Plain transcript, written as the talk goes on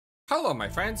Hello my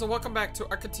friends, and welcome back to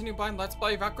our continued blind Let's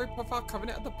Play Valkyrie Profile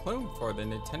Covenant of the Plume for the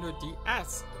Nintendo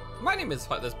DS. My name is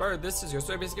FlightlessBird, this is your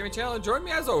story-based gaming channel, and join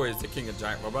me as always, the king of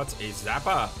giant robots,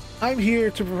 Zappa. I'm here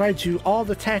to provide you all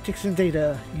the tactics and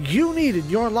data you need in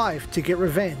your life to get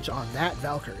revenge on that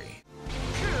Valkyrie.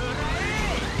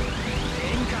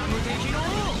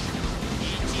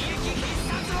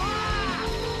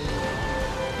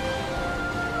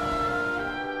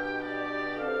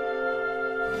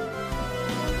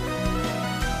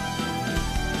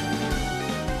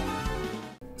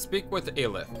 Speak with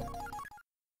Aelith.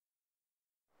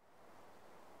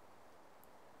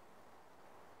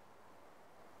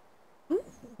 Who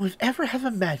would ever have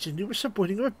imagined you were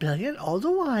supporting a rebellion all the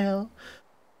while?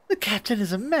 The captain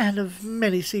is a man of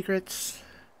many secrets.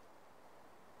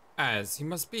 As he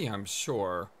must be, I'm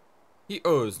sure. He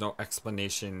owes no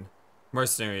explanation.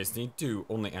 Mercenaries need do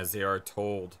only as they are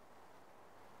told.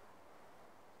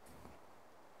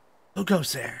 Who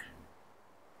goes there?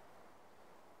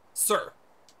 Sir.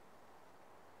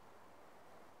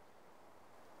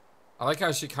 I like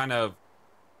how she kind of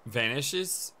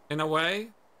vanishes in a way.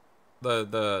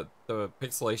 The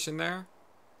pixelation there.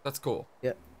 That's cool.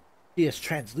 Yep. He is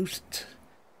translucent.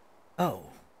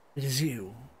 Oh, it is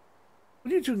you.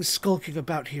 What are you doing skulking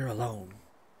about here alone?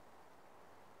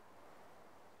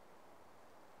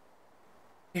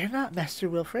 Fear not, Master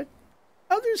Wylfred.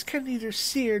 Others can neither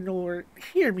see nor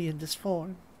hear me in this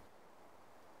form.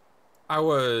 I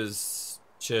was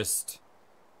just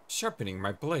sharpening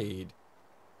my blade.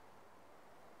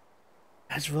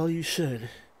 As well you should.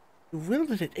 You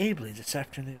wielded it ably this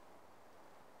afternoon.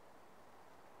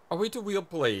 Are we to wield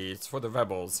blades for the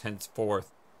rebels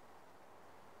henceforth?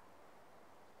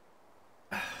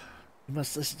 You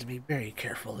must listen to me very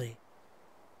carefully.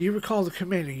 Do you recall the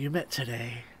commander you met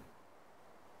today?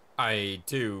 I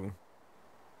do.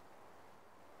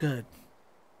 Good.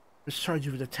 I charge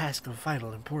you with a task of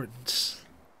vital importance.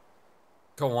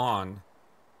 Go on.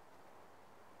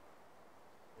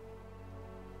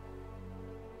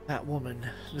 That woman,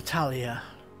 Natalia.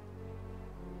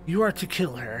 You are to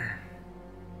kill her.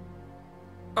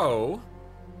 Oh?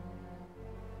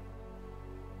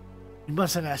 You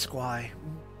mustn't ask why.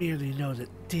 Merely know that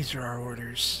these are our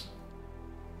orders.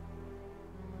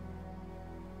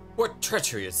 What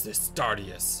treachery is this,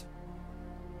 Dardius?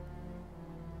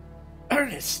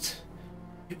 Ernest!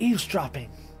 You're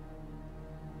eavesdropping.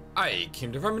 I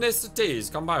came to reminisce the days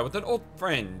gone by with an old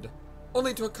friend,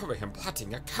 only to uncover him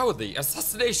plotting a cowardly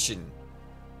assassination.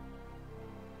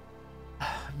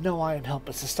 No, I am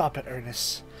helpless to stop it,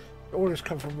 Ernest. The orders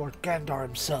come from Lord Gandar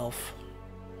himself.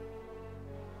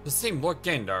 The same Lord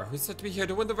Gandar who's said to be here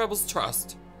to win the rebels'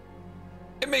 trust.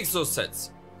 It makes no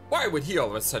sense. Why would he all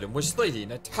of a sudden wish Lady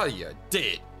Natalia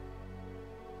dead?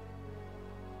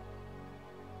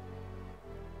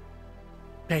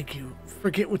 Thank you.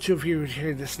 Forget what you've heard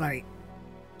here this night.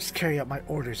 Just carry out my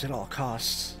orders at all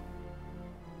costs.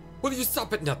 Will you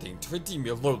stop at nothing to redeem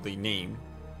your lowly name?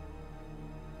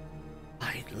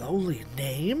 My lowly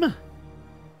name?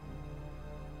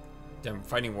 Damn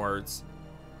fighting words.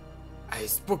 I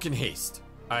spoke in haste.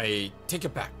 I take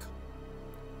it back.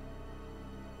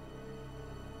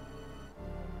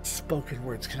 Spoken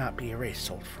words cannot be erased,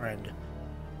 old friend.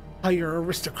 How your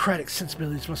aristocratic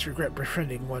sensibilities must regret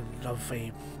befriending one of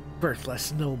a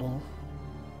birthless noble.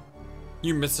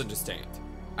 You misunderstand.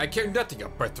 I care nothing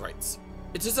of birthrights.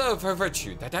 It is of her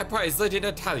virtue that I prize Lady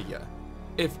Natalia.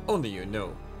 If only you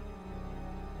know.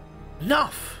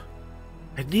 Enough!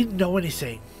 I needn't know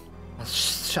anything. I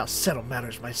shall settle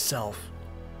matters myself.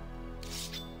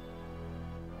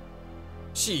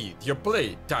 Sheathe your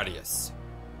blade, Darius.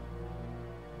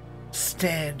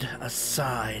 Stand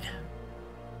aside.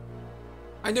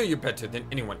 I know you better than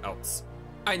anyone else.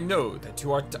 I know that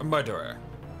you are a murderer.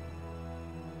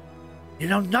 You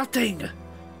know nothing!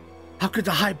 How could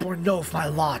the Highborn know of my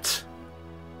lot?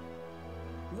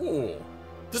 Whoa,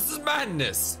 this is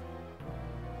madness!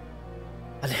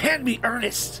 Unhand me,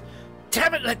 Ernest!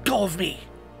 Damn it, let go of me!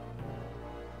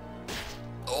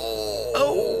 Oh!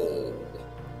 Oh!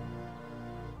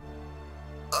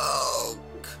 Oh!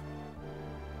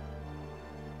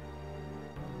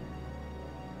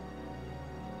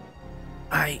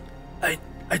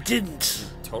 I didn't.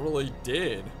 You totally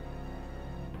did.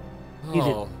 You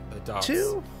Oh, did the dots.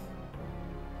 too?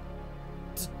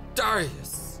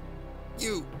 Darius,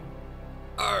 you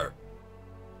are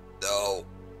no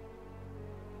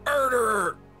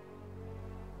murderer.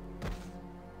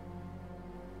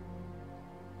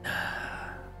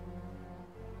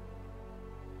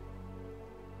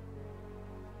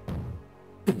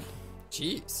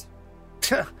 Jeez.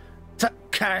 Captain.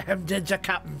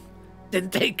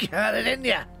 Didn't think you had it in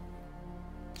ya.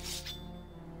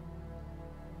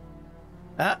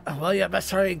 Well, you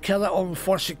best hurry and kill that one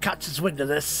before she catches wind of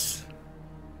this.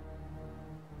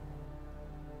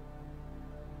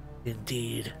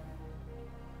 Indeed.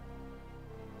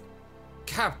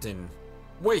 Captain,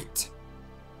 wait.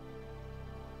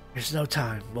 There's no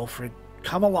time, Wylfred.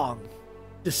 Come along.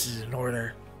 This is an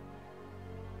order.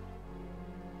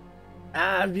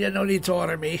 You no need to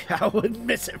order me. I wouldn't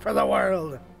miss it for the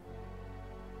world.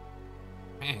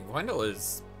 Man, Gwendol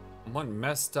is one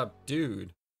messed up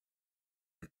dude.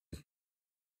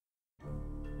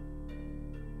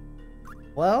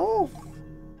 Well,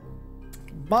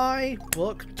 my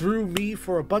book threw me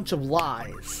for a bunch of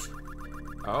lies.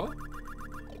 Oh?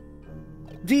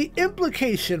 The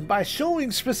implication by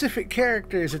showing specific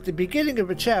characters at the beginning of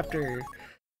a chapter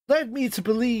led me to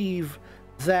believe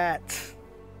that...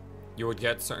 You would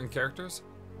get certain characters?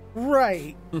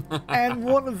 Right. And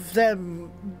one of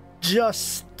them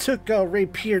just took a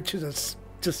rapier to the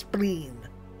spleen.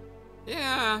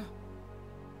 Yeah.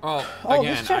 Well, oh,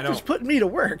 again, this chapter's putting me to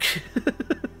work.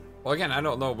 Well, again, I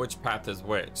don't know which path is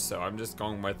which, so I'm just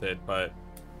going with it, but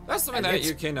that's something that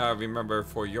you can remember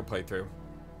for your playthrough.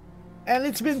 And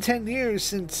it's been 10 years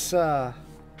since, I'm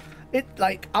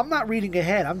not reading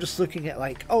ahead, I'm just looking at,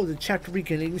 oh, the chapter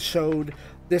beginning showed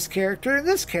this character and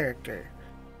this character.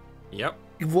 Yep.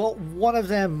 Well, one of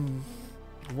them,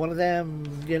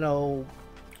 you know...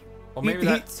 Well, maybe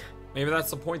that's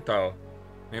the point, though.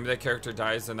 Maybe that character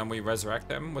dies and then we resurrect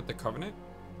them with the Covenant?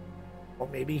 Or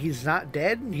maybe he's not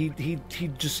dead. He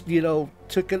just, you know,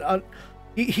 took an...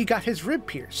 He got his rib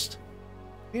pierced.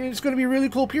 It's going to be a really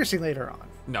cool piercing later on.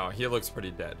 No, he looks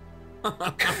pretty dead.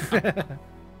 I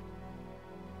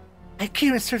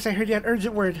came as soon as I heard that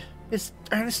urgent word. Is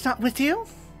Ernest not with you?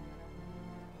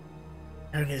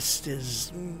 Ernest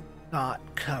is not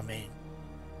coming.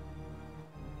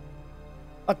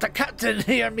 What the captain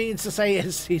here means to say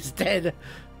is he's dead.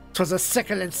 'Twas a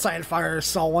sickening sight if I ever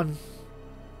saw one.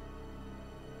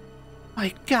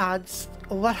 My gods,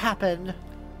 what happened?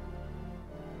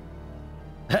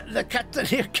 The captain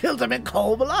here killed him in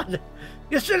cold blood.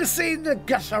 You should have seen the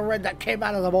gush of red that came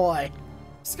out of the boy.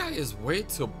 This guy is way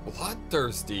too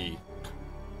bloodthirsty.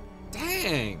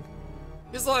 Dang.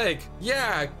 He's like,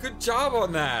 yeah, good job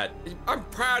on that. I'm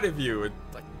proud of you. It's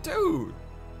like, dude.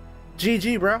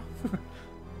 GG, bro.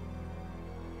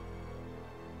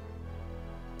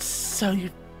 So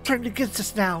you turned against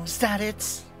us now, is that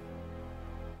it?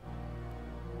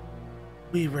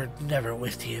 We were never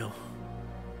with you.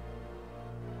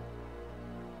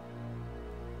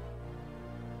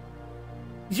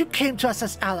 You came to us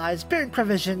as allies, bearing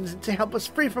provisions to help us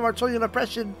free from Arturian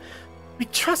oppression. We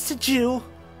trusted you.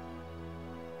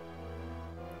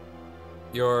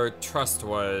 Your trust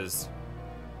was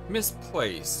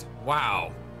misplaced.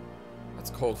 Wow. That's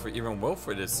cold for even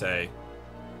Wylfred to say.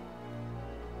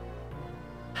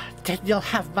 Then you'll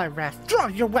have my wrath. Draw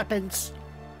your weapons.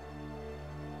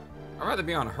 I'd rather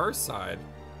be on her side.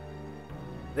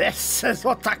 This is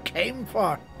what I came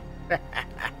for.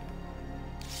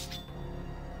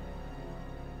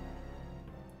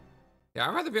 Yeah,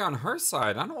 I'd rather be on her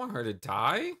side. I don't want her to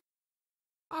die.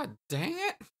 Ah, dang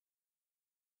it.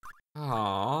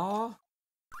 Aww.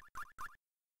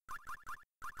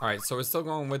 Alright, so we're still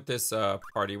going with this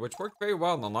party, which worked very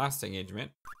well in the last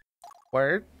engagement.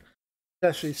 Word.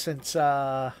 Especially since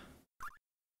Darius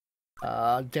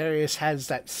has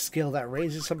that skill that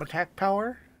raises some attack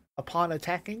power upon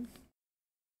attacking.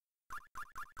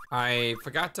 I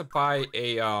forgot to buy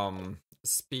a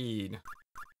speed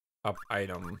up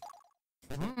item.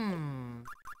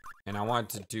 And I wanted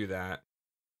to do that.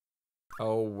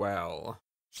 Oh well.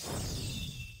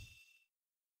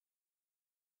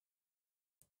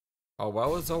 Oh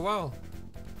well is oh well.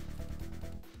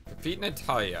 Defeat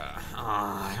Natalia.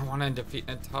 I want to defeat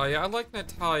Natalia. I like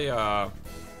Natalia.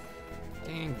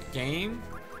 Dang game.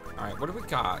 Alright, what do we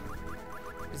got?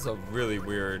 This is a really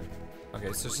weird...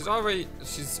 Okay, so she's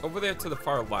over there to the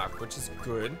far left, which is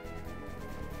good.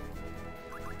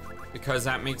 Because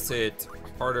that makes it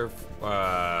harder,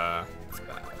 it's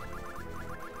bad.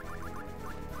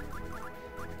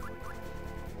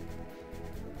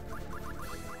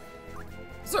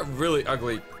 This is a really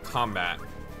ugly combat.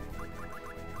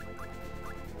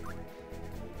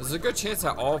 There's a good chance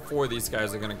that all four of these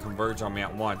guys are gonna converge on me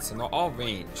at once, and they'll all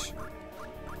range.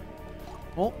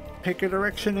 Well, pick a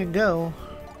direction and go.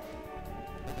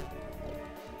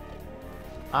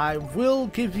 I will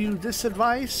give you this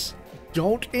advice.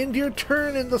 Don't end your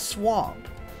turn in the swamp.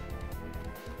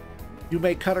 You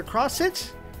may cut across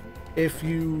it. If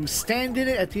you stand in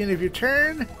it at the end of your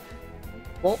turn,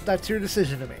 well, that's your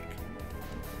decision to make.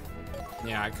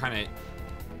 Yeah, I kind of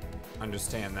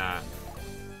understand that.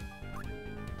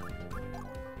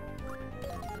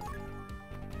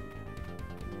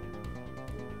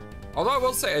 Although I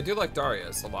will say, I do like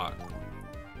Darius a lot.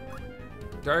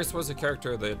 Darius was a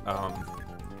character that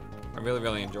I really,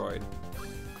 really enjoyed.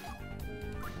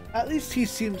 At least he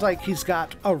seems like he's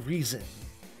got a reason.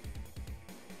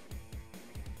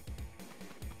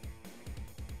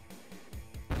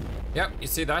 Yep, you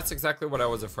see, that's exactly what I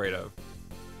was afraid of.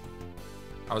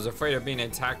 I was afraid of being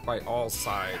attacked by all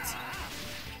sides.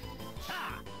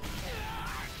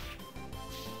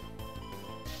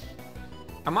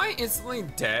 Am I instantly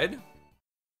dead?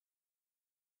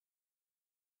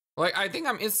 Like, I think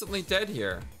I'm instantly dead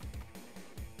here.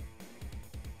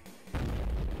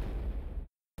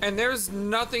 And there's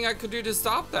nothing I could do to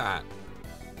stop that.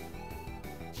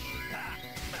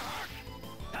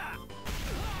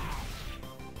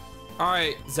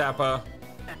 Alright, Zappa.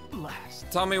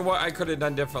 Tell me what I could have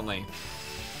done differently.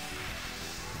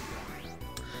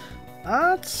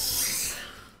 That's...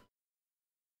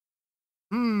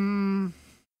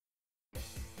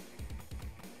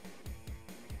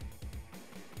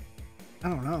 I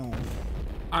don't know.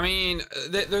 I mean,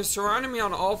 they're surrounding me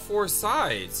on all four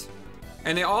sides.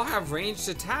 And they all have ranged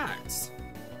attacks.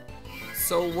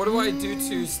 So what do I do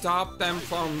to stop them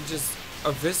from just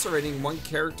eviscerating one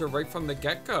character right from the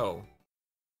get-go?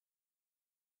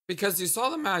 Because you saw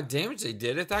the amount of damage they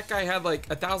did. If that guy had like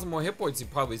 1,000 more hit points, he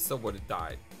probably still would have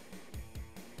died.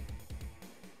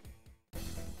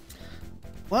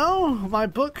 Well, my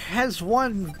book has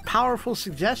one powerful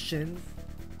suggestion.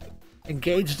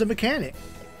 Engage the mechanic.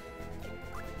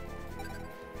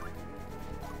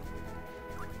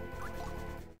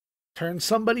 Turn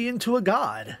somebody into a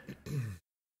god.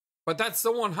 But that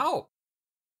still won't help.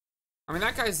 I mean,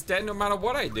 that guy's dead no matter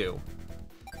what I do.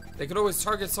 They could always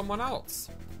target someone else.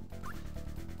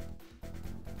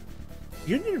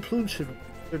 Union Plume should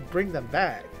bring them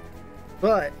back.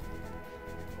 But,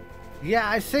 yeah,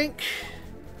 I think...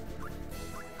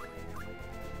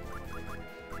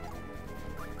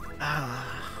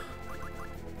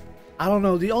 I don't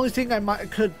know. The only thing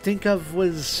could think of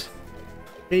was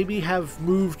maybe have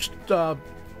moved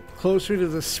closer to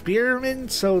the spearmen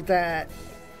so that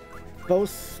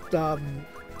both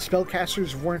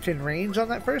spellcasters weren't in range on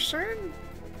that first turn.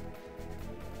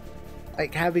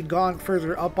 Like having gone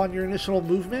further up on your initial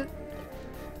movement.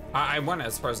 I went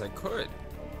as far as I could.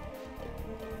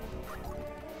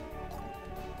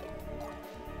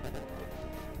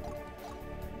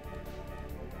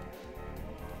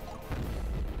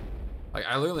 Like,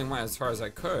 I literally went as far as I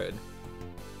could.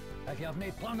 If you have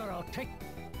me plunder, I'll take.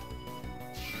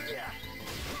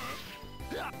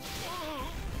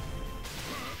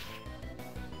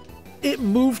 It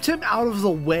moved him out of the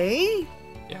way?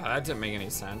 Yeah, that didn't make any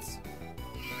sense.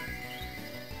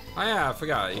 Oh yeah, I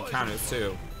forgot. He counters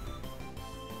too.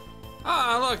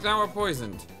 Ah, look, now we're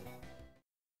poisoned.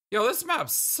 Yo, this map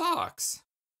sucks.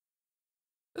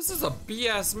 This is a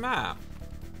BS map.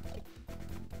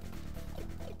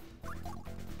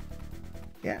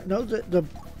 Yeah, no,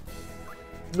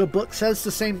 the book says the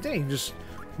same thing. Just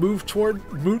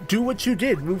do what you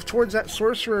did. Move towards that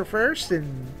sorcerer first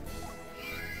and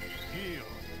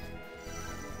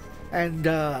I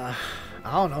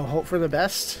don't know, hope for the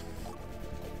best.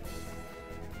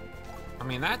 I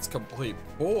mean, that's complete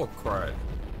bull crud,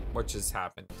 what just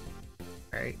happened.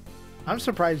 Right. I'm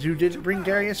surprised you didn't bring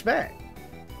Darius back.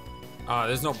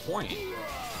 There's no point.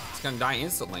 It's gonna die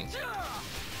instantly.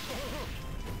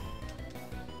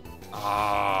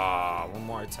 One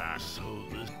more attack.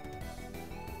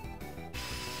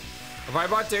 If I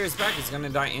brought Darius back, it's gonna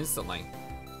die instantly.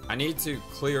 I need to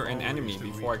clear an enemy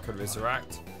before I could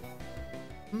resurrect.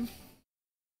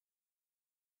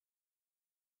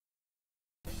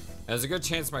 There's a good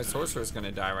chance my sorcerer is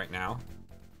gonna die right now.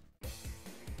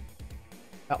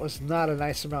 That was not a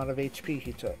nice amount of HP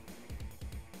he took.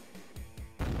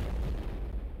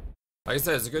 Like I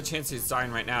said, there's a good chance he's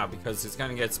dying right now because he's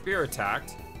gonna get spear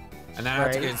attacked. And then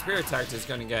after getting spear attacked, he's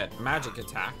gonna get magic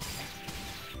attacked.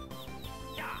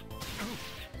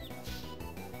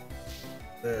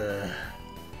 Right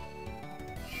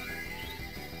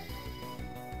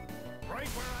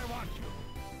where I want you.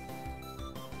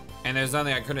 And there's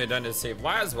nothing I couldn't have done to save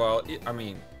Laswell. I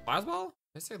mean, Laswell?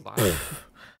 Did I say Laswell?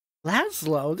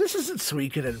 Laszlo? This isn't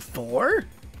Suikoden 4.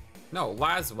 No,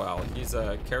 Laswell. He's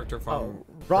a character from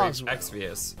Roswell.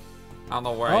 Exvius. I don't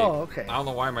know why. Okay. I don't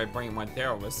know why my brain went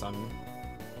there all of a sudden.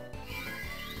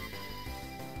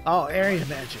 Oh, area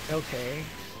magic. Okay.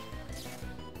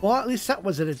 Well, at least that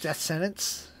wasn't a death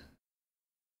sentence.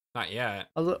 Not yet.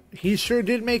 Although he sure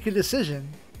did make a decision.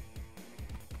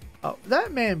 Oh,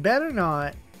 that man better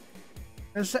not.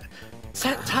 Does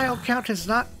that tile count as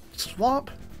not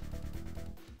swamp?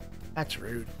 That's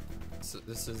rude. So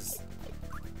this is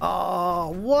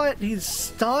Oh, what? He's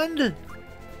stunned?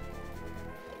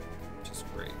 Which is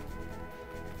great.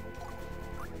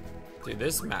 Dude,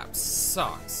 this map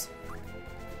sucks.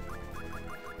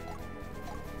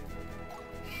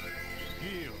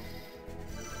 Heal.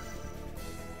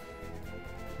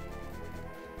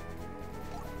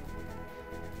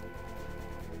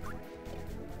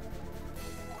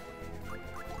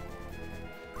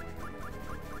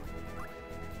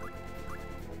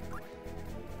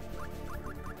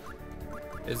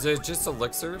 Is it just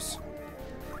elixirs?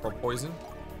 Or poison?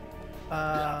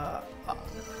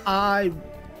 I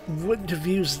wouldn't have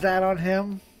used that on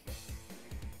him.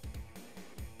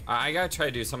 I gotta try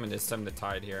to do something to stem the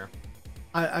tide here.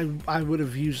 I would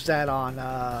have used that on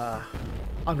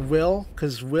Will,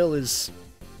 because Will is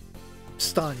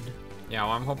stunned. Yeah,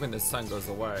 well, I'm hoping the sun goes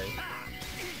away.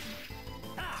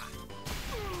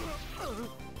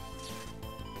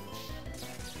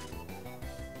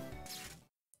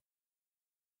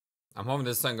 I'm hoping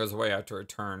the sun goes away after a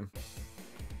turn.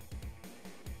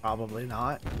 Probably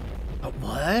not.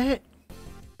 What?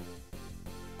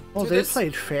 Oh, Dude, they this-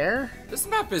 played fair? This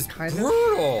map is Kind of.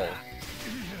 brutal.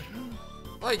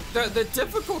 Like, the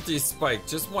difficulty spike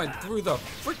just went through the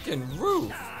freaking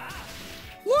roof.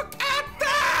 Look at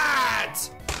that!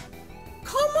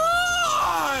 Come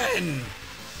on!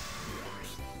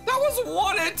 That was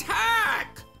one attack!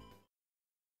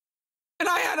 And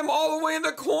I had him all the way in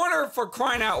the corner, for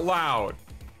crying out loud.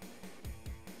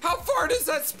 How far does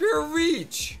that spear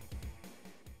reach?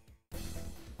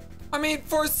 I mean,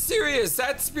 for serious,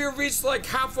 that spear reached like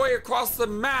halfway across the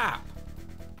map.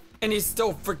 And he's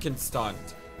still freaking stunned.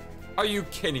 Are you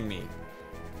kidding me?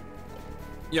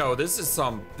 Yo, this is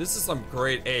some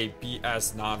grade A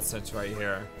BS nonsense right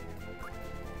here.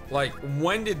 Like,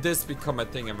 when did this become a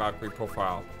thing in Valkyrie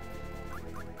Profile?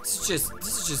 This is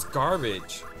just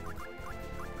garbage.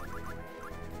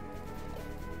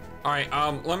 Alright,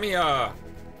 let me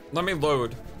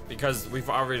load, because we've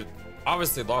already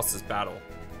obviously lost this battle.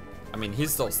 I mean,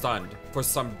 he's still stunned for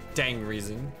some dang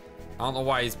reason. I don't know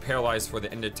why he's paralyzed for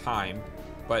the end of time,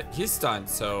 but he's stunned,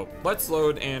 so let's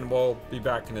load and we'll be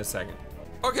back in a second.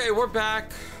 Okay, we're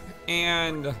back,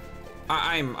 and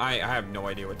I have no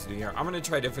idea what to do here. I'm gonna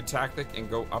try a different tactic and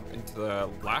go up into the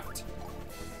left,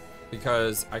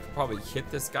 because I could probably hit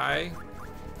this guy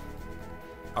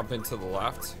up into the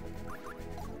left.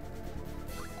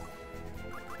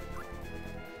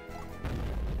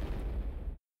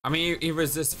 I mean, he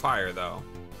resists fire, though.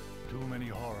 Too many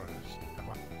horrors.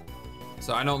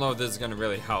 So I don't know if this is gonna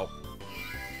really help.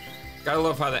 Gotta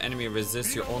love how the enemy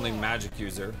resists your only magic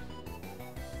user.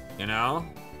 You know?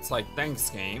 It's like, thanks,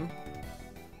 game.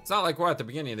 It's not like we're at the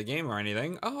beginning of the game or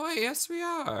anything. Oh, yes, we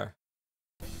are.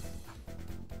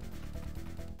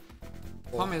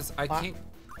 Problem is, I can't...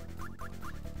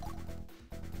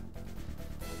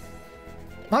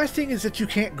 My thing is that you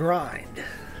can't grind.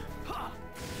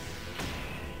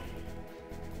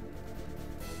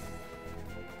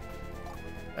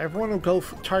 Everyone will go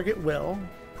for target Will.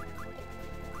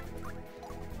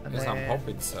 And Guess I'm then-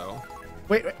 hoping so.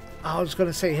 Wait, I was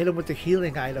gonna say hit him with the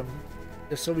healing item,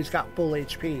 just so he's got full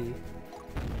HP.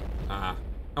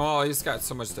 Well, he's got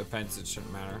so much defense, it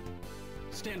shouldn't matter.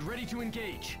 Stand ready to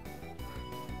engage.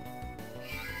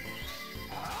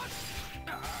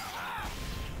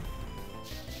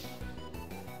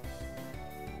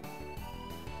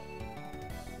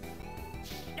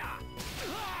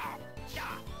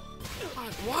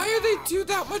 Why are they do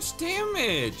that much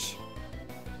damage?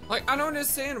 Like, I don't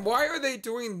understand. Why are they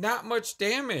doing that much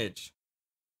damage?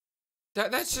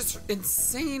 That's just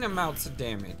insane amounts of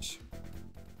damage.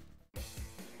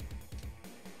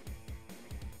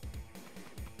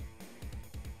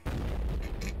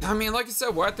 I mean, like I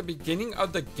said, we're at the beginning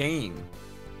of the game.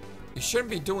 You shouldn't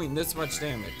be doing this much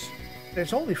damage.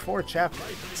 There's only 4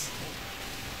 chapters.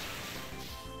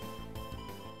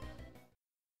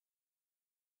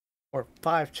 Or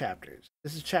 5 chapters.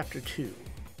 This is chapter 2.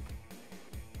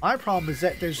 My problem is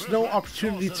that there's no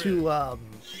opportunity to,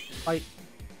 like,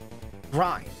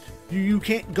 grind. You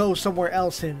can't go somewhere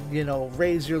else and, you know,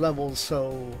 raise your levels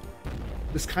so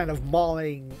this kind of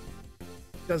mauling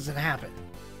doesn't happen.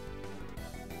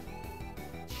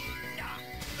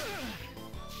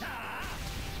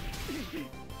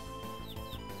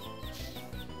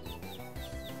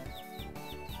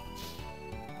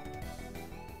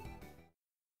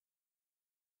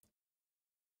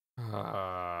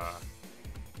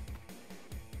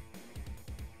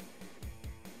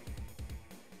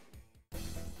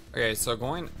 Okay, so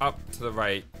going up to the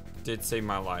right did save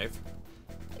my life.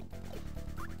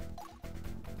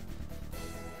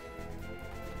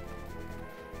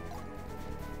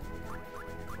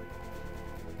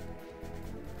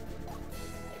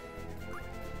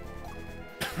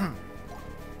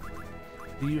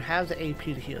 Do you have the AP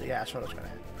to heal? Yeah, that's what I was gonna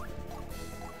add.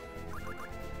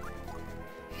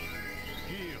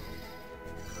 Heal.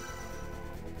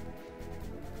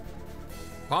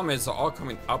 Problem is, they're all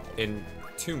coming up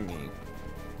into me.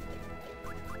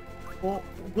 Well,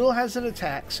 Will has an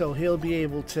attack, so he'll be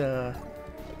able to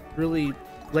really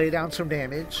lay down some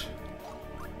damage.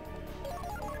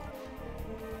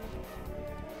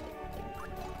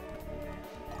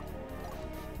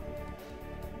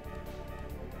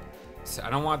 See, I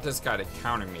don't want this guy to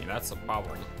counter me. That's the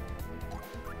problem.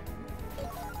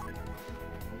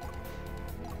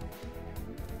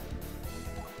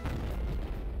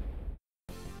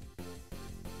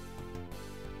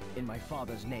 In my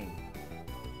father's name.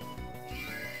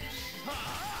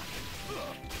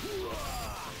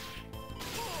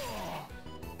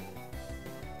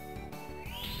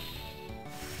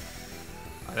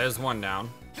 There's one down.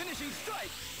 Finishing strike.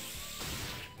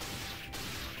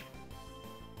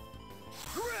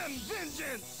 Grim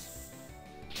vengeance.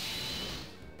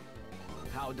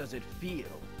 How does it feel?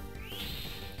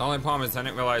 The only problem is I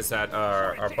didn't realize that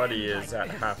our buddy is at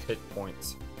half hit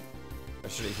points. I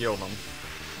should have healed him.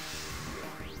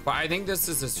 But I think this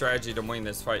is a strategy to win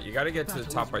this fight. You got to get to the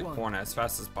top right corner as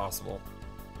fast as possible.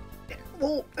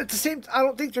 Well, at the same time, I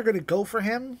don't think they're going to go for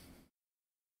him.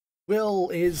 Will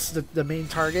is the main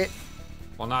target.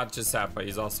 Well, not just that, but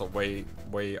he's also way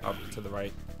up to the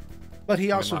right. But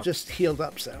he also just healed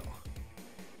up, so.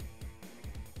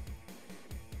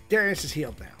 Darius is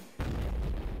healed now.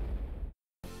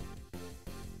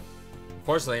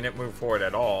 Unfortunately, he didn't move forward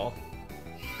at all.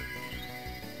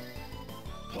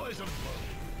 Poison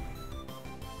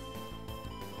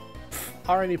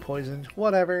Already poisoned.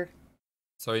 Whatever.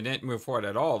 So he didn't move forward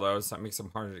at all, though, so that makes him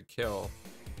harder to kill.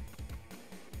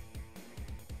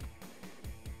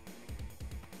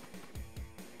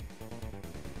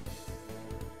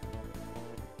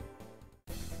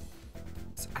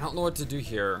 So I don't know what to do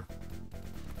here.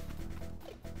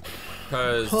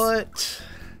 Because...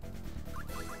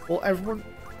 Well, everyone...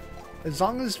 As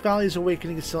long as Valley's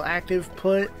Awakening is still active,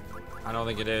 put... I don't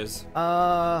think it is.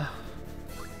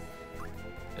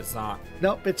 It's not.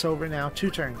 Nope, it's over now. 2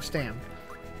 turns. Damn.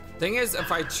 Thing is,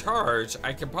 if I charge,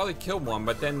 I can probably kill one,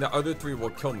 but then the other 3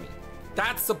 will kill me.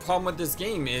 That's the problem with this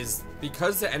game, is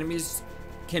because the enemies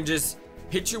can just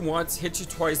hit you once, hit you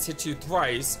twice, hit you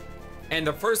thrice, and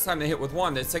the first time they hit with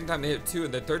 1, the second time they hit 2,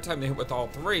 and the third time they hit with all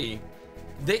 3,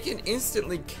 they can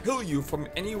instantly kill you from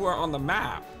anywhere on the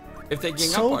map if they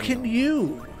gang up on you. So can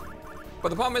you. But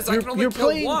the problem is, I can only kill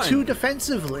one. You're playing 2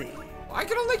 defensively. I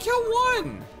can only kill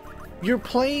 1. You're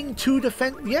playing 2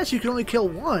 defense. Yes, you can only kill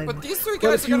 1. But these 3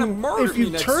 guys are gonna murder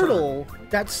me next turn. If you turtle,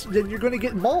 then you're gonna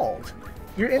get mauled.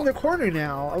 You're in the corner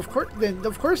now. Of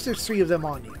course, there's 3 of them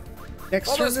on you.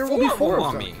 Next turn there will be 4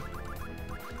 of them. Me.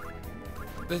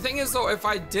 The thing is, though, if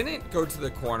I didn't go to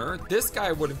the corner, this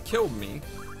guy would have killed me,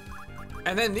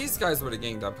 and then these guys would have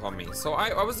ganged up on me. So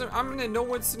I'm in a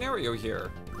no-win scenario here.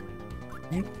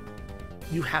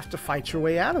 You have to fight your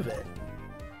way out of it.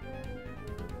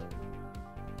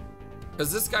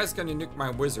 Because this guy's gonna nuke my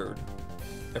wizard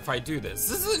if I do this.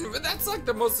 That's like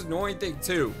the most annoying thing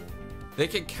too. They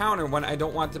can counter when I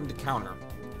don't want them to counter.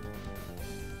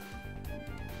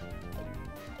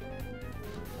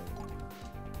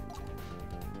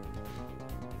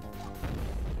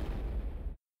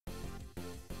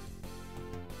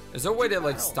 Is there a way to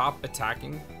like stop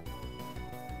attacking?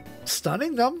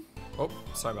 Stunning them. Oh,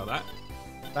 sorry about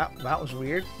that. That was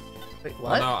weird. Wait,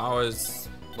 what? Oh, no, I was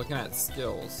looking at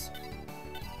skills.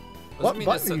 What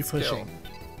button are you pushing?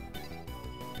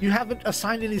 You haven't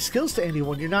assigned any skills to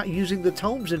anyone. You're not using the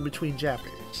tomes in between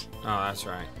chapters. Oh, that's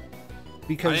right.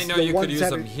 Because I didn't know you could use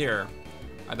them here.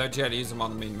 I thought you had to use them on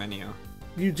the main menu.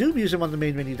 You do use them on the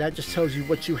main menu. That just tells you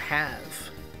what you have.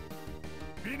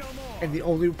 And the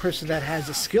only person that has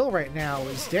a skill right now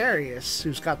is Darius,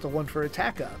 who's got the one for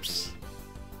attack ups.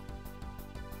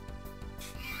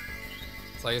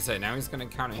 So like I said, now he's going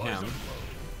to counter him.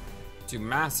 Do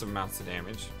massive amounts of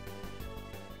damage.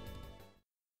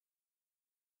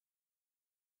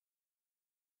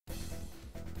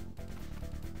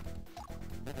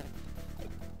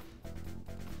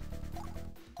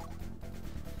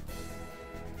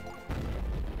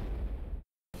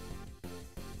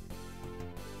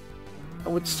 I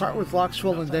would start with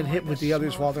Lockswell and then hit with the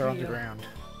others while they're on the ground.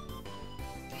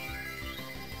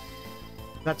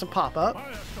 That's a pop-up.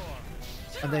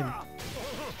 And then...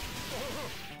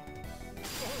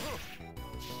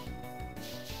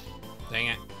 Dang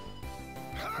it.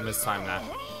 I mistimed that.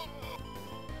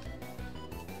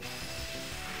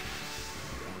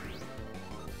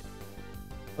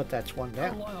 But that's one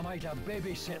down. How long am I to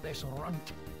babysit this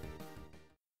runt?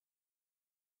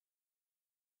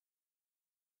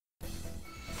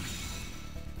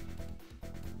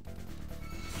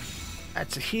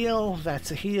 That's a heal,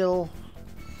 that's a heal,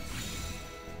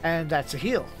 and that's a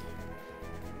heal.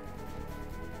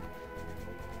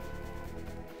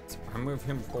 So I move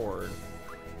him forward.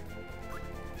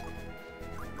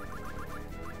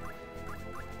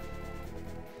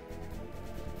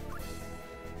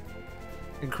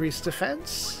 Increase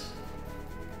defense.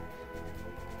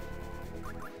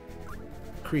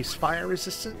 Increase fire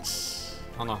resistance.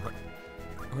 I don't know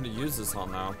who to use this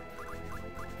on now.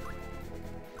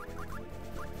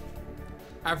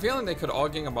 I have a feeling they could all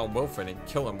gang about Wylfred and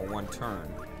kill him in one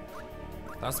turn.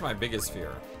 That's my biggest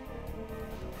fear.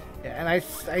 Yeah, and I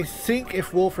think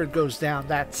if Wylfred goes down,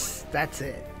 that's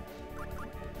it.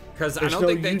 Because I There's don't no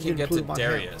think they can Union get to Plume on him.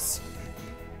 Darius.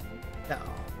 No.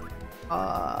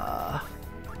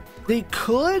 They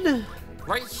could.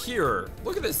 Right here.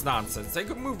 Look at this nonsense. They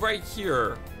could move right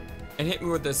here and hit me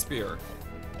with this spear.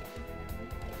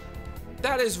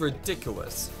 That is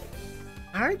ridiculous.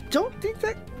 I don't think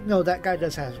that. No, that guy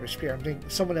does have a spear. I'm thinking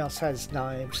someone else has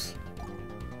knives.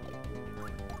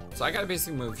 So I gotta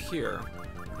basically move here.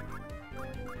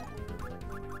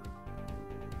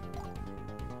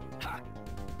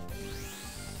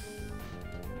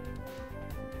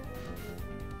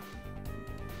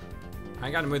 I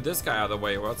gotta move this guy out of the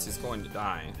way or else he's going to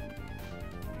die.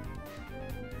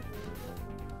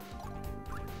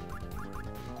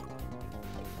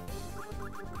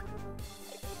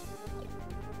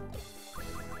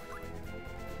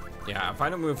 Yeah, if I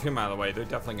don't move him out of the way, they're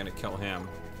definitely gonna kill him.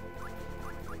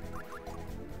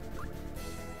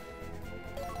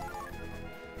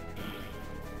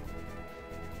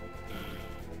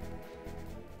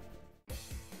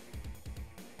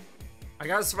 I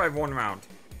gotta survive one round.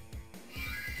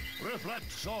 Reflect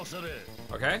sorcery.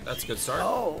 Okay, that's a good start.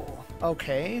 Oh,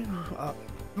 okay.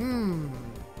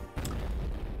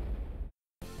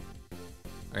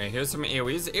 Okay, here's some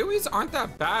AoEs. AoEs aren't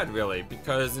that bad, really,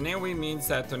 because an AoE means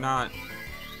that they're not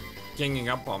ganging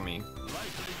up on me.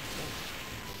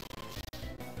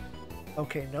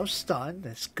 Okay, no stun.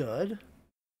 That's good.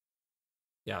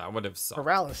 Yeah, that would have sucked.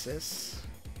 Paralysis.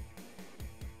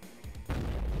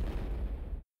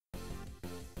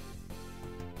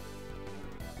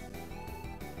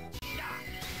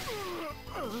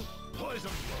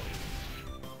 Poison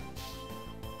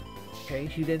Okay,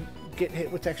 he didn't get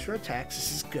hit with extra attacks.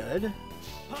 This is good.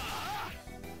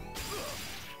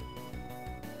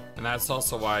 And that's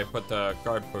also why I put the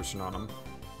guard potion on him.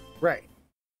 Right.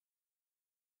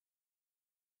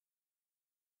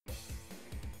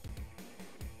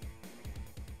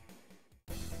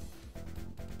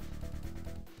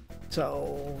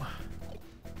 So,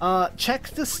 check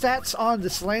the stats on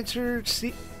this Lancer.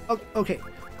 See, okay.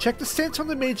 Check the stats on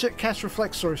the mage that casts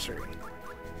Reflect Sorcery.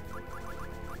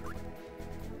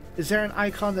 Is there an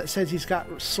icon that says he's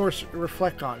got Source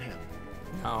Reflect on him?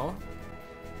 No.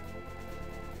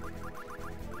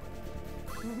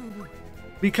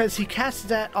 Because he cast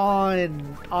that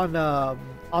on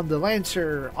the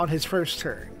Lancer on his first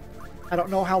turn. I don't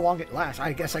know how long it lasts.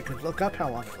 I guess I could look up how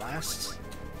long it lasts.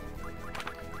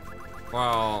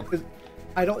 Well,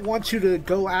 I don't want you to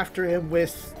go after him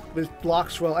with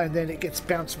Bloxwell and then it gets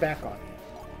bounced back on you.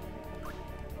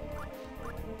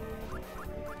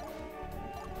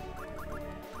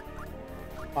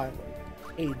 My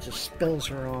age of spells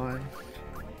are on.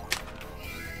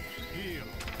 heal.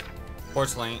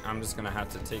 fortunately, I'm just gonna have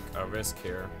to take a risk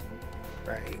here.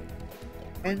 Right.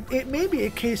 And it may be a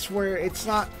case where it's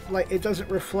not like it doesn't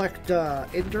reflect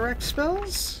indirect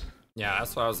spells Yeah,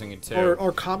 that's what I was thinking too.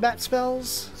 or combat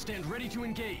spells. Stand ready to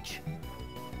engage.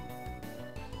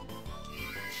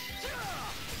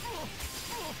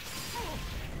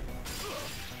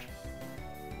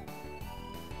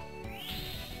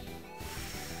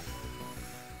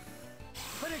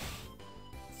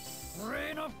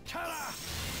 Reign of terror.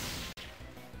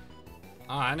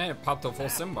 Oh, I need to pop the full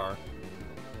Simbar.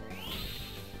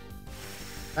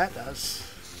 That does.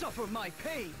 Suffer my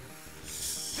pain.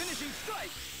 Finishing strike.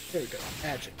 There you go.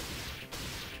 Magic.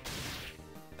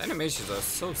 The animations are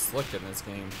so slick in this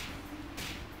game.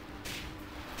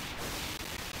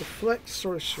 Reflect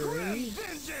sorcery.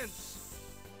 Vengeance.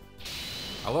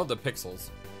 I love the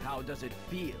pixels. How does it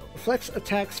feel? Reflects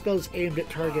attack spells aimed at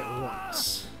target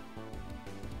once.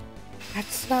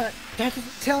 That's not. That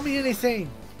doesn't tell me anything.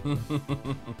 Or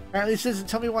at least it doesn't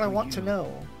tell me what I want to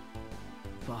know.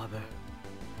 Father.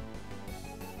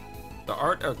 The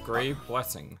Art of Grave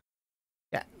Blessing.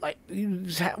 Yeah, like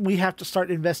we have to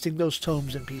start investing those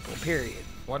tomes in people. Period.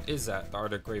 What is that? The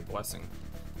Art of Grave Blessing.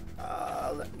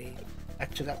 Let me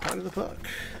back to that part of the book.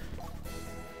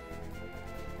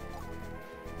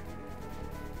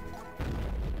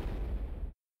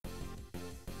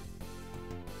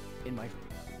 in my...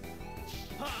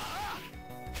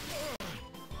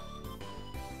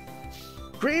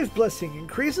 Grave Blessing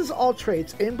increases all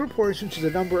traits in proportion to the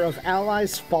number of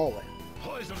allies fallen.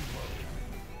 Poison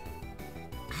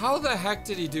How the heck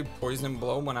did he do poison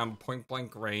blow when I'm point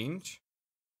blank range?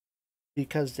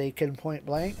 Because they can point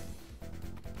blank.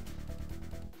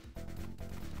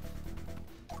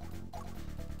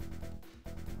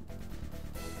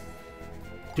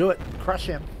 Do it. Crush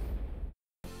him.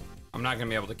 I'm not gonna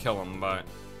be able to kill him, but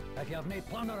If you have made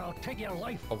plunder, I'll take your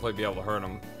life. hopefully be able to hurt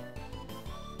him.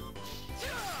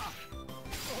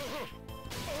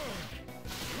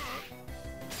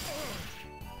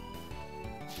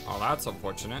 Oh, that's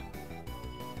unfortunate.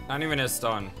 Not even his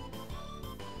stun.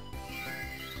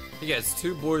 He gets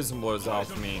 2 poison blows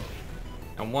off me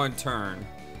in 1 turn.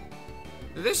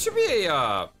 This should be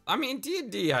a, I mean,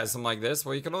 D&D has something like this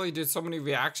where you can only do so many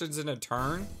reactions in a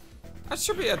turn. That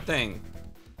should be a thing.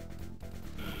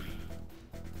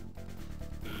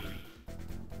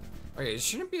 Okay, it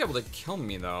shouldn't be able to kill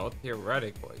me though,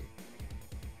 theoretically.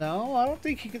 No, I don't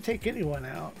think he can take anyone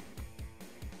out.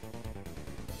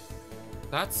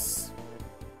 That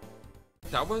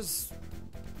was...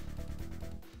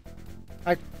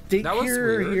 I think That was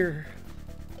weird. you're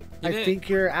I think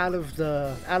you're out of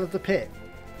the pit.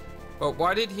 But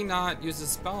why did he not use a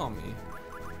spell on me?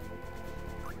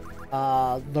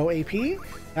 No AP?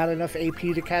 Not enough AP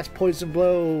to cast Poison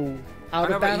Blow out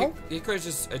of battle? He could have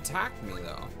just attacked me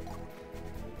though.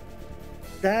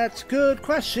 That's a good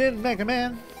question, Mega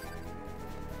Man.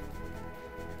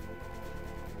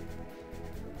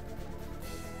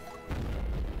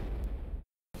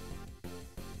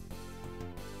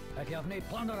 If you have made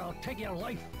plunder, I'll take your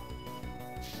life.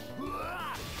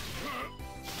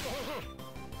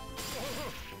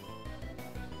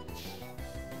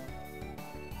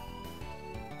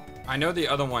 I know the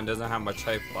other one doesn't have much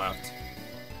life left.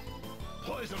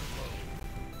 poison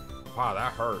Wow,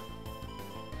 that hurt.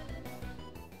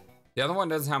 The other one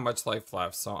doesn't have much life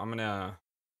left, so I'm gonna...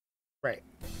 Right.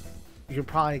 You could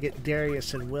probably get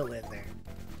Darius and Will in there.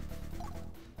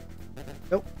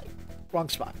 Nope. Wrong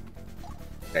spot.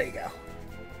 There you go.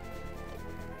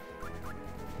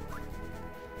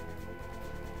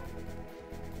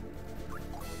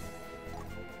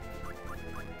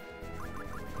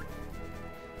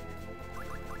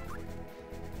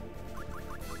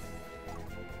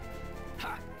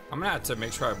 I'm gonna have to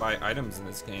make sure I buy items in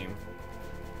this game.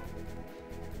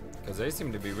 Because they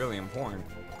seem to be really important.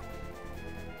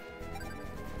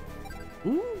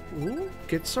 Ooh, ooh,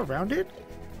 get surrounded.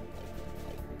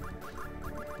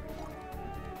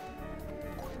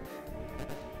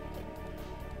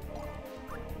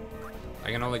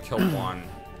 I can only kill one.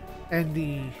 And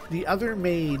the other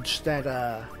mage that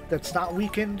that's not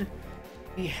weakened,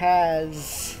 he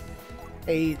has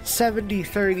a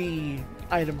 70-30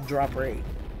 item drop rate.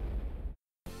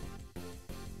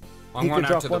 I'm He going could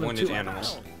drop after the one or wounded two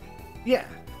animals. items. Yeah.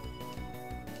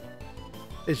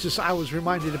 It's just I was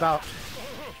reminded about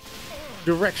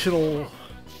directional.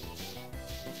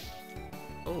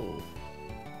 Oh,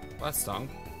 that stung.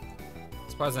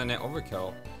 Surprised I didn't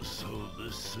overkill. So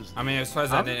this is I mean, I'm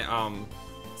surprised I didn't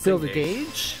Fill the gauge.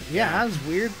 gauge? Yeah, that was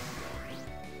weird.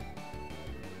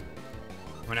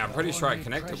 I mean, I'm pretty sure I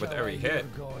connected with every hit.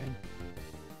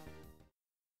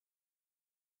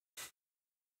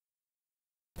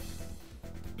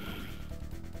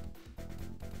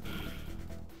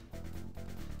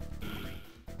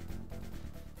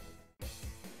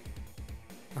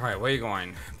 Alright, where are you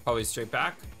going? Probably straight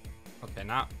back? Okay,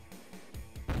 not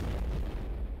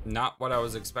what I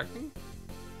was expecting.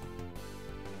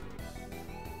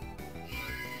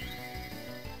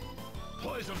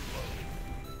 poison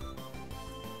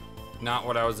Not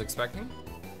what I was expecting.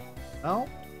 No?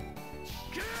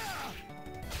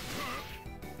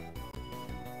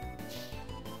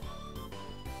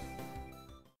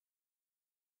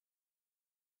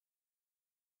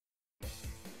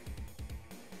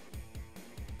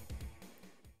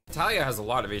 Talia has a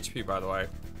lot of HP, by the way.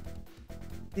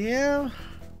 Yeah.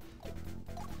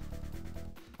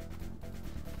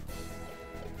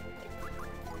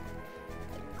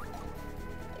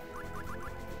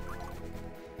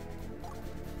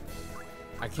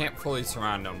 I can't fully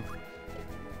surround him.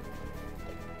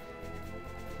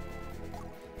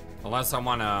 Unless I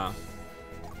wanna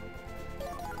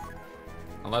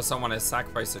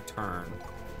sacrifice a turn.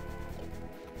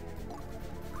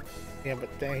 Yeah, but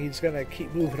then he's gonna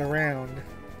keep moving around.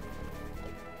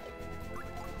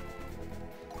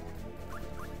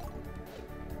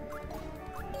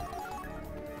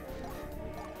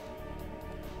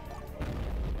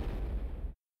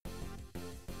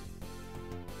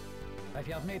 If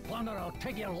you have no plunder, I'll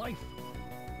take your life.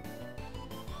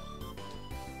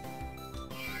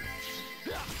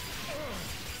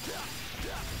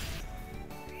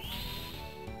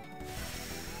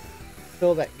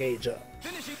 Fill that gauge up.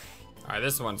 Finishing. Alright,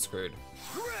 this one's screwed.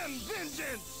 Grim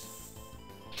vengeance.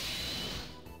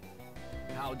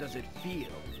 How does it feel?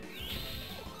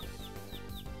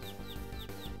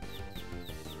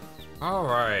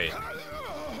 Alright.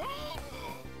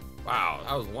 Wow,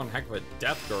 that was one heck of a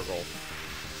death gurgle.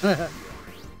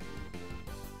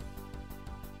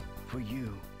 For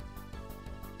you,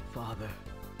 Father.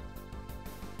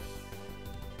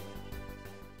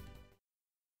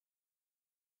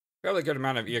 Fairly good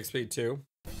amount of EXP too.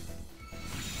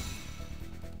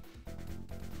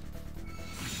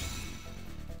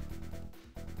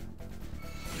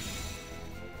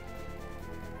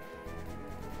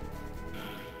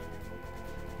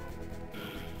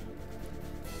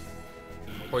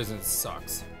 Poison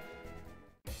sucks.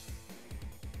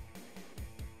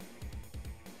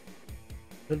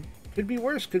 Could be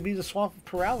worse. Could be the swamp of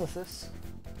paralysis.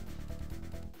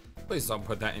 Please don't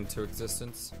put that into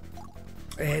existence.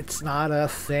 It's not a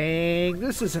thing.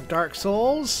 This isn't Dark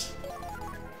Souls.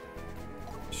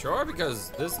 Sure, because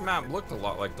this map looked a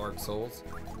lot like Dark Souls.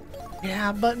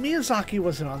 Yeah, but Miyazaki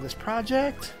wasn't on this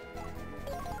project.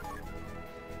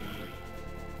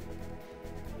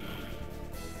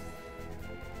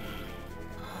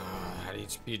 Had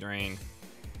HP drain.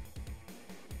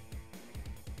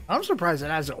 I'm surprised it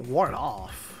hasn't worn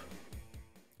off.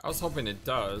 I was hoping it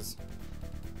does.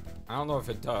 I don't know if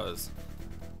it does.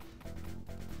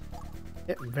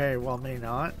 It very well may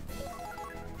not.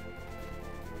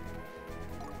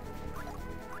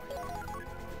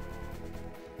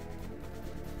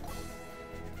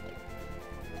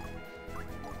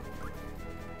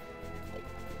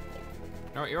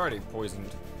 No, you're already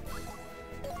poisoned.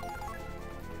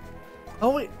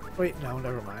 Oh wait, no,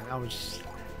 never mind. I was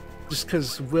just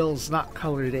because Will's not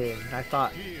colored in. I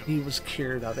thought he was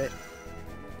cured of it.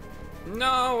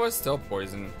 No, it's still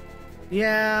poison.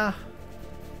 Yeah.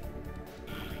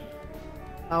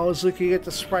 I was looking at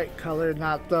the sprite color,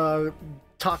 not the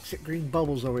toxic green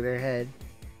bubbles over their head.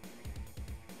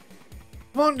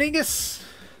 Come on, Dingus!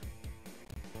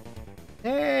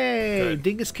 Hey, Good.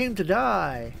 Dingus came to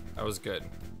die. That was good.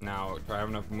 Now, do I have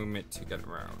enough movement to get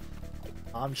around?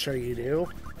 I'm sure you do.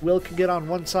 Will can get on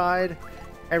one side,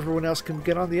 everyone else can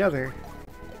get on the other.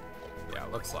 Yeah,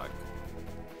 looks like.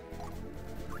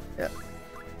 Yep.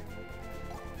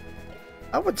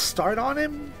 I would start on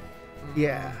him.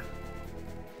 Yeah.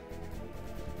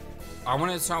 I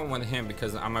want to start with him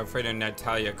because I'm afraid of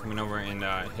Natalia coming over and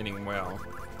hitting well.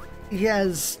 He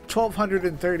has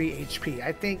 1230 HP.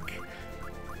 I think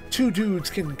two dudes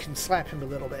can slap him a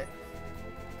little bit.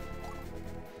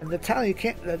 And Natalia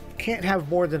can't have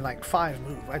more than like 5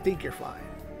 move. I think you're fine.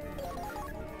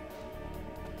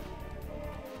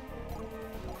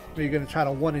 Or you're gonna try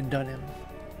to one and done him.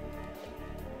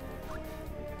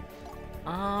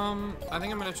 I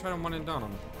think I'm gonna try to one and done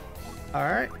him. All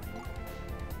right.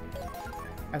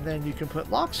 And then you can put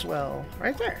Loxwell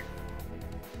right there.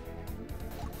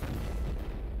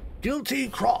 Guilty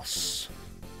Cross.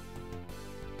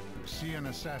 To see an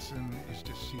assassin is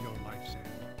to see your life's end.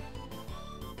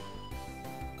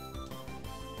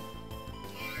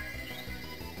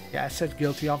 Yeah, I said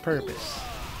guilty on purpose.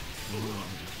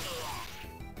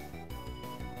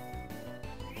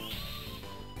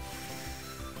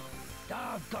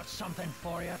 I've got something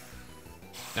for you.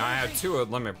 Now I have 2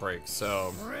 limit breaks,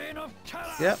 so Reign of terror.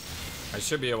 Yep. I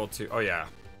should be able to. Oh yeah.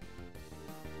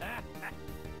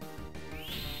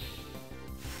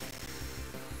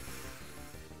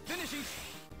 Finishing.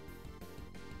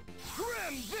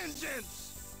 Grim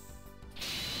vengeance.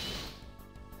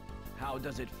 How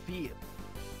does it feel?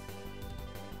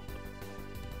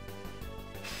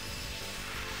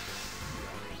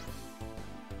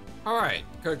 All right.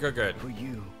 Good. For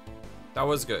you, That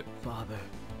was good. Father.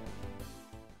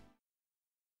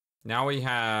 Now we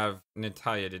have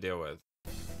Natalia to deal with.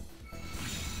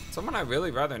 Someone I'd really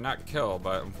rather not kill,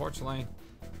 but unfortunately,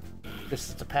 This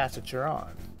is the path that you're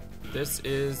on. this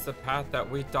is the path that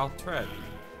we doth tread.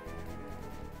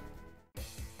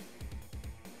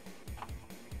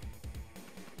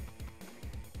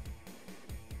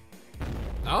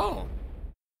 Oh.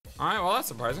 Alright, well that's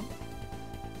surprising.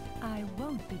 I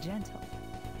won't be gentle.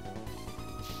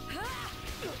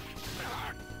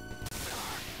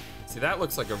 See, that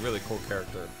looks like a really cool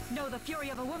character. Know the fury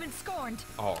of a woman scorned.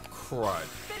 Oh, crud.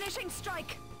 Finishing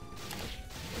strike.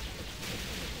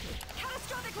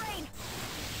 Catastrophic rain.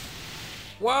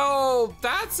 Well,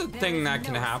 that's a thing is that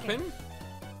can no happen. escape.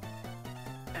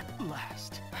 At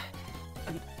last,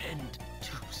 an end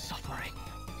suffering.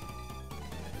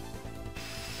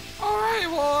 Alright,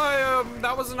 well,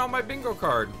 that wasn't on my bingo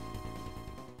card.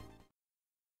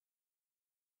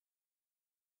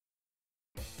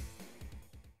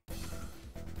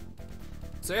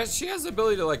 So yeah, she has the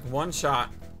ability to like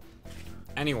one-shot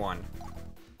anyone.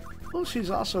 Well, she's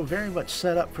also very much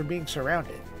set up for being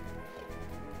surrounded.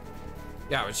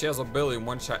 Yeah, but she has the ability to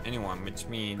one-shot anyone, which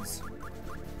means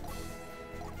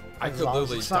I As could long as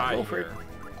literally it's not die Wylfred. here.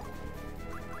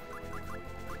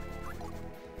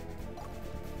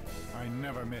 I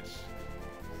never miss.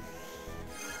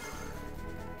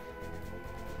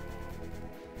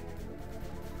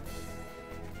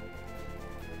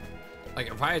 Like,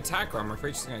 if I attack her, I'm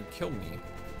afraid she's gonna kill me.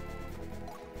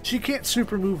 She can't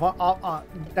super move on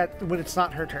that when it's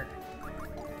not her turn.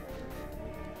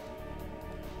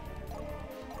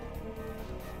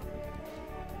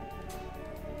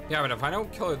 Yeah, but if I don't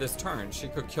kill her this turn, she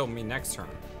could kill me next turn.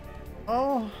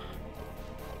 Oh,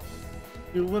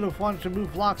 you would have wanted to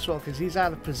move Loxwell because he's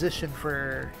out of position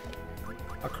for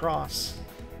a cross.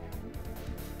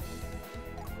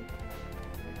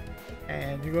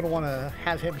 And you're going to want to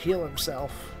have him heal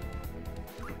himself.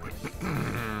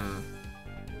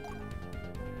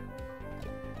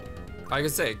 Like I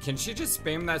say, can she just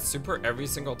spam that super every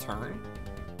single turn?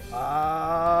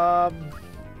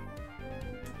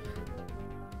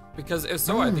 Because if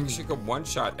so, I think she could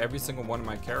one-shot every single one of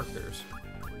my characters.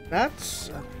 That's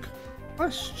a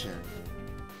question.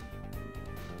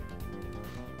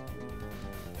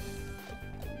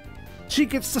 She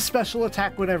gets the special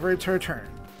attack whenever it's her turn.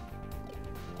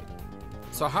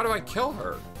 So how do I kill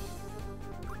her?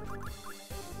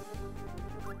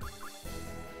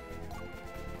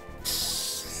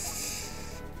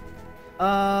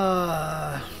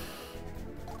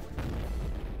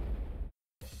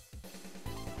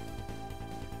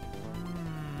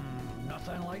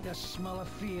 Nothing like the smell of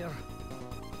fear.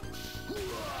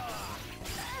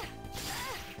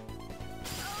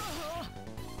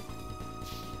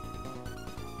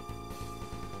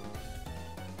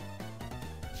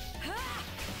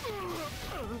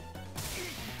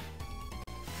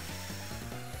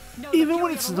 Know the Even fury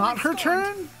when of it's a not woman her scorned.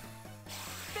 turn?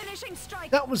 Finishing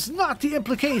strike. That was not the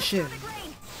implication. Catastrophic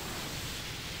rain.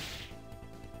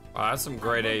 Wow, that's some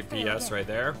great APS right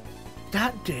there.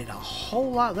 That did a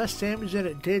whole lot less damage than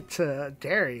it did to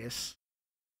Darius.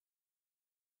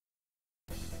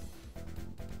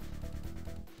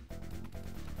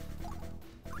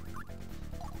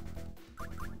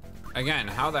 Again,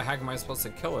 how the heck am I supposed to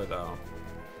kill her though?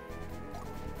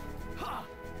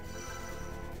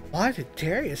 Why did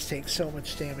Darius take so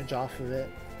much damage off of it?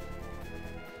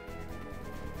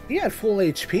 He had full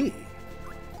HP.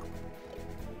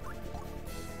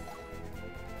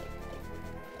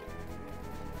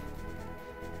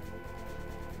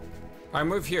 If I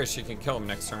move here, she can kill him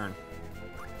next turn.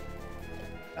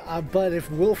 But if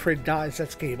Wylfred dies,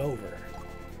 that's game over.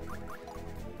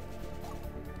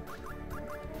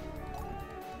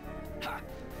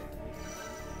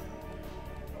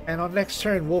 And on next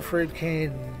turn, Wylfred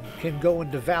can go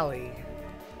into Valley.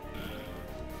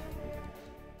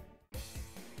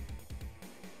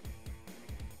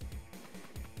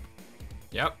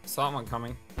 Yep, saw that one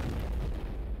coming.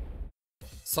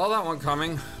 Saw that one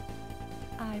coming.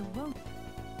 I won't.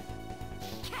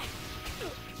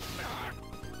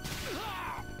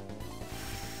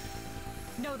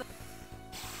 No, the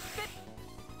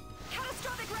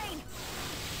catastrophic rain.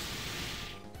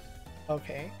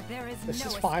 Okay, There is this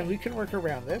no is fine. escape. We can work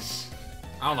around this.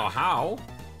 I don't know how.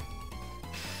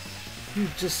 You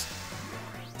just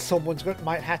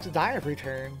might have to die every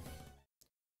turn.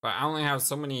 But I only have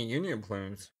so many union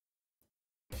plumes.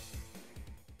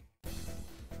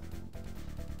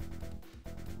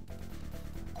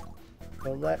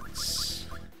 So let's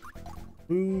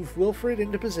move Wylfred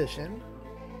into position.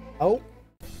 Oh,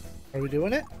 are we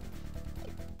doing it?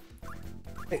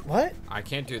 Wait, what? I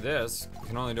can't do this. You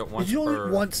can only do it once Did you per...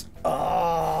 only once?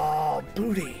 Oh,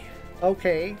 booty.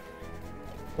 Okay.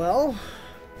 Well,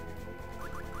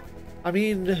 I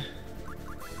mean,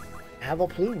 have a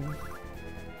plume.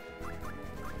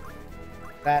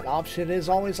 That option is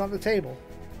always on the table.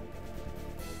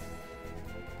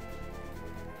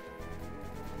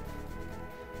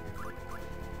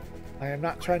 I am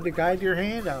not trying to guide your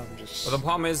hand. I'm just. But the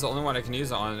problem is, the only one I can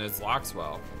use it on is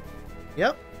Loxwell.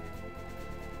 Yep.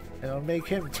 It'll make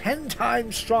him 10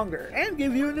 times stronger and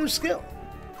give you a new skill.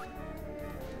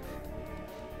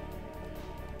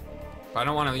 But I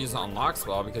don't want to use it on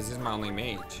Loxwell because he's my only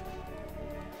mage.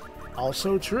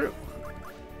 Also true.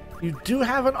 You do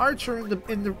have an archer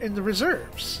in the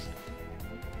reserves.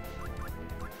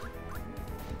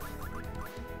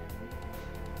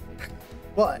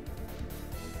 What?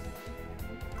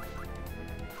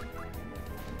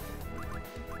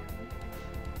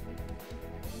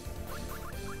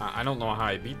 I don't know how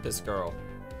I beat this girl.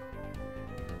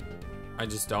 I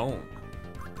just don't.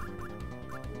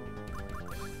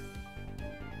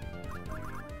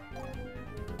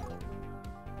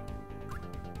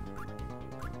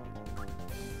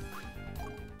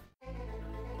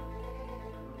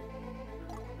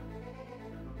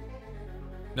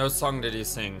 No song did he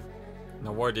sing,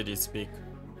 no word did he speak.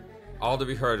 All to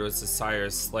be heard was the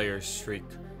sire's slayer's shriek.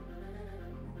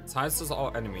 Silences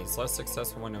all enemies, less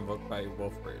successful when invoked by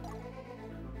Wylfred.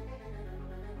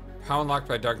 Power unlocked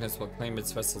by darkness will claim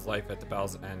its vessel's life at the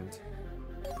battle's end.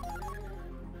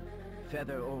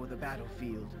 Feather o'er the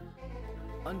battlefield.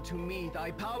 Unto me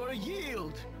thy power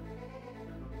yield!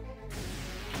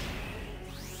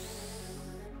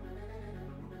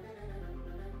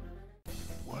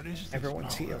 What is this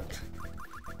Everyone's power? healed.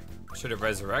 Should have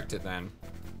resurrected then.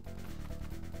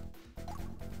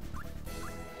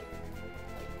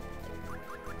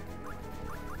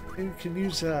 You can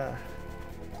use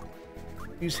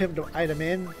him to item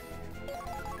in.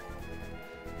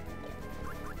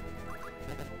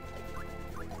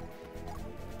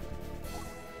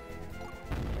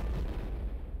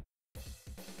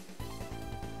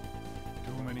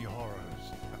 Too many horrors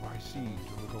have I seen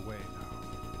to look away now.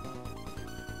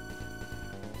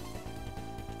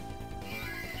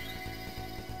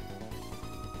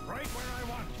 Right where I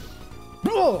want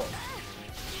you. Oh!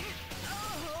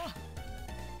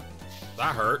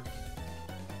 That hurt.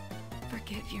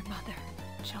 Forgive your mother,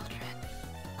 children.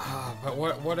 Ah, but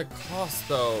what a cost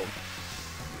though.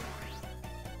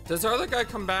 Does our other guy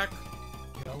come back?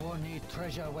 You won't need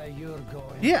treasure where you're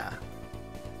going. Yeah.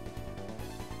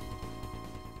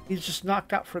 He's just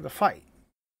knocked out for the fight.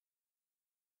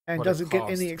 And What a doesn't get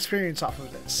cost. any experience off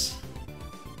of this.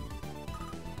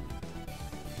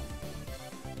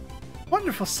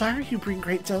 Wonderful, sire, you bring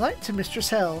great delight to Mistress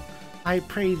Hell. I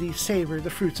pray thee savor the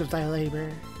fruits of thy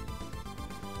labor.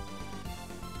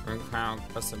 Ring crown,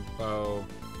 crescent bow.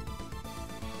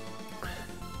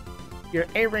 Your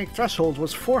A rank threshold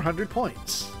was 400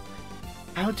 points.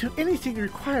 I will do anything you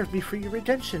require of me for your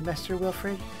redemption, Master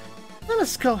Wylfred. Let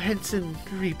us go hence and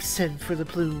reap sin for the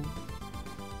plume.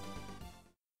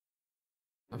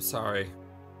 I'm sorry.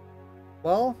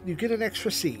 Well, you get an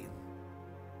extra scene.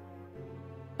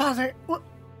 Father,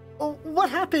 what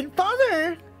happened,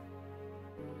 Father?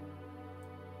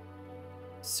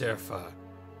 Serapha,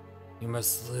 you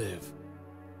must live.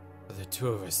 For the two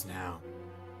of us now.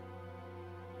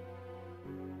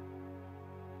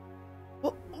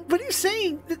 What are you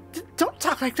saying? Don't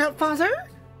talk like that, Father.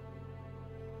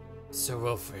 Sir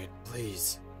Wylfred,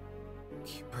 please.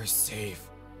 Keep her safe.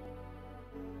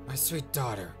 My sweet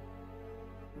daughter.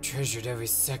 Treasured every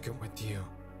second with you.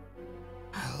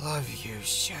 I love you,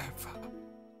 Serapha.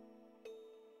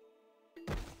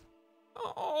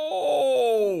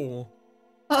 Oh!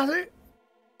 Father,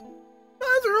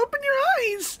 open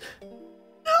your eyes.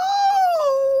 No!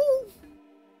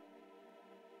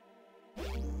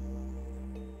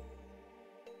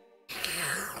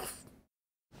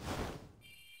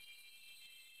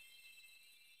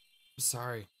 I'm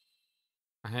sorry.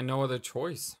 I had no other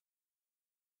choice.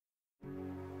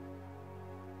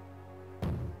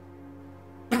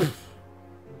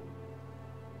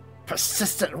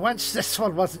 Persistent wench, this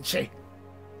one, wasn't she?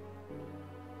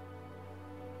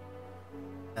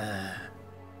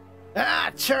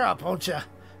 Cheer up, won't you?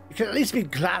 You can at least be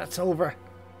glad it's over.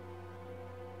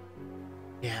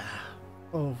 Yeah,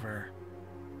 over.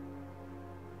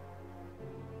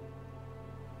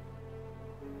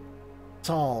 It's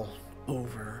all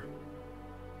over.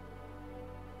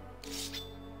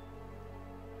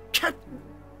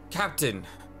 Captain!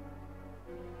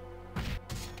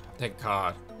 Thank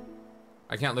God.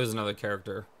 I can't lose another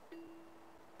character.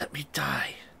 Let me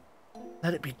die.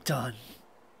 Let it be done.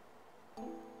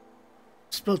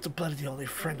 Spilled the blood of the only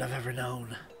friend I've ever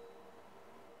known.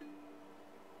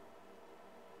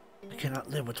 I cannot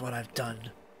live with what I've done.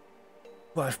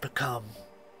 Who I've become.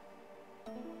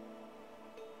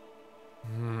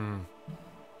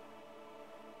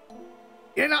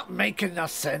 You're not making no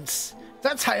sense. If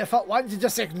that's how you felt, why didn't you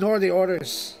just ignore the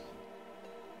orders?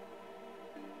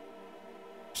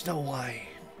 There's no why.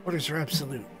 Orders are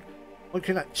absolute. One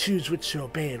cannot choose which to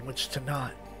obey and which to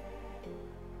not.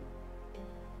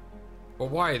 But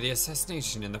why the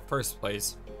assassination in the first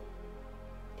place?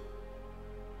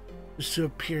 It was to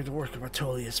appear the work of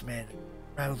Artolius' men.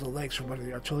 Rattle the legs from under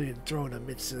the Artolian throne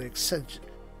amidst the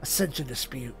ascension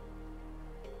dispute.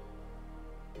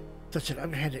 Such an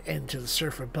underhanded end to the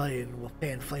serf rebellion will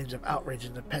fan flames of outrage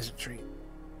in the peasantry.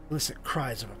 elicit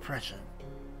cries of oppression.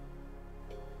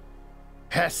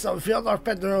 Has some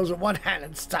Fjolnir rose with one hand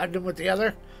and stabbed him with the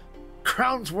other.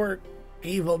 Crown's work,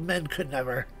 evil men could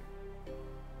never.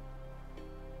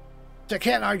 I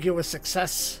can't argue with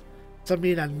success. It's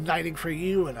mean a knighting for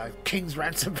you and a king's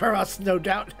ransom for us, no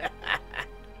doubt.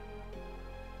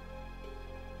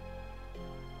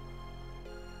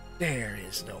 There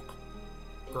is no.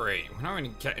 Great. We're not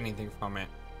going to get anything from it.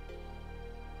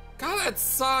 God, that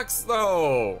sucks,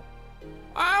 though.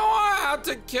 I don't want to have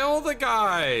to kill the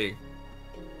guy.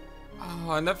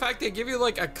 Oh, and the fact they give you,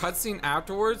 like, a cutscene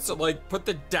afterwards to, like, put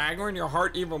the dagger in your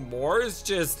heart even more is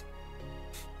just...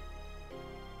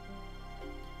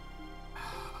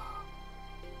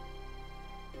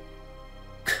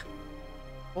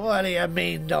 What do you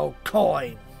mean, no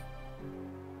coin?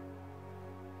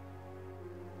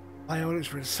 My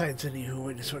orders were to silence any who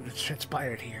witnessed what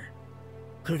transpired here,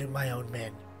 including my own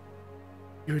men.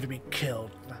 You were to be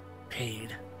killed, not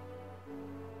paid.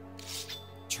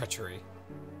 Treachery.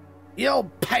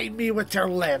 You'll pay me with your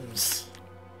limbs.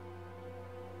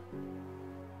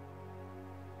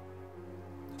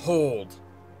 Hold.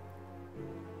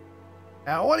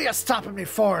 Now, what are you stopping me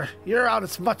for? You're out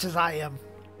as much as I am.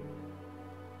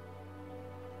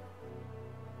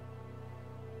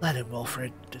 Let him,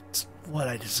 Wylfred. It's what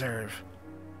I deserve.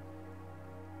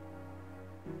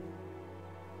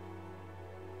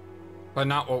 But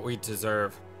not what we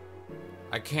deserve.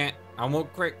 I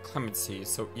won't grant clemency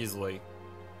so easily.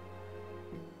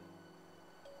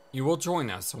 You will join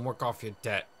us and work off your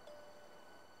debt.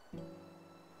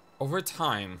 Over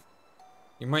time,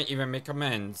 you might even make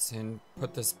amends and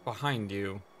put this behind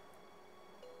you.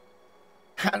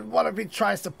 And what if he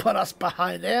tries to put us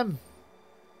behind him?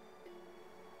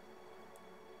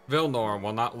 Vilnor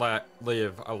will not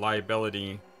live a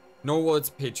liability, nor will its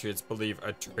patriots believe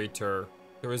a traitor.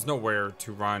 There is nowhere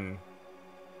to run.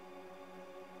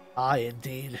 Aye,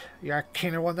 indeed. You're a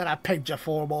keener one than I pegged you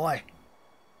for, boy.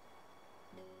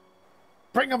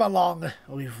 Bring him along.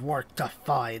 We've work to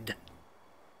find.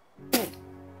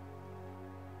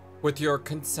 With your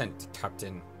consent,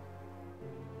 Captain.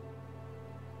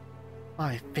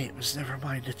 My fate was never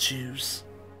mine to choose.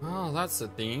 Oh, that's the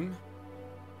theme.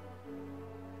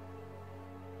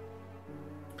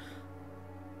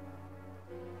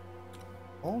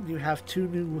 Well, you have two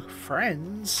new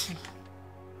friends.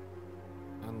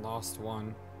 And lost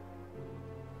one.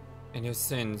 And your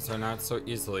sins are not so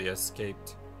easily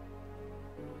escaped.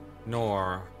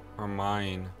 Nor are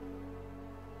mine.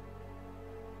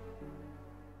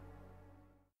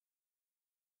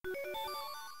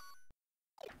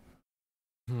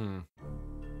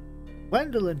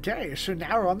 Wendell and Darius are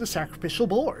now on the sacrificial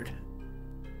board.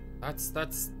 That's...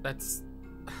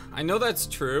 I know that's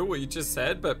true, what you just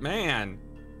said, but man,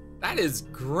 that is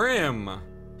grim.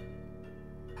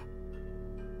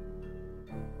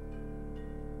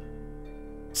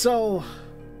 So,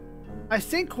 I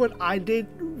think what I did,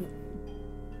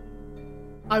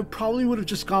 I probably would have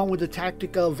just gone with the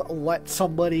tactic of let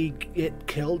somebody get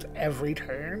killed every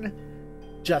turn,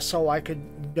 just so I could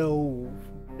no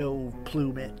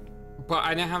plume it. But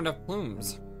I didn't have enough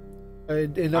plumes. I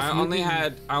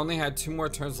only had 2 more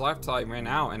turns left till I ran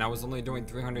out, and I was only doing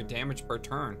 300 damage per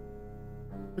turn.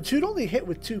 But you'd only hit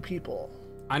with 2 people.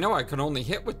 I know I could only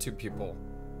hit with 2 people,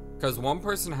 because one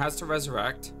person has to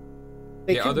resurrect.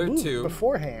 They the could other move 2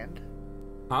 beforehand.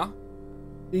 Huh?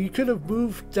 You could have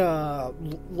moved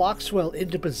Loxwell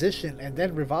into position and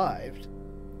then revived.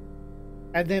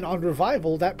 And then on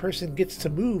revival, that person gets to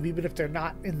move even if they're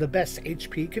not in the best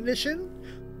HP condition.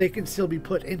 They can still be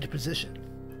put into position.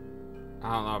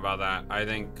 I don't know about that. I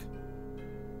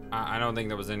don't think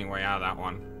there was any way out of that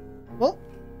one. Well,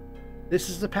 this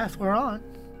is the path we're on.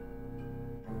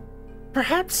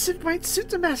 Perhaps it might suit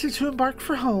the master to embark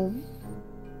for home.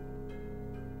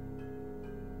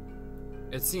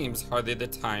 It seems hardly the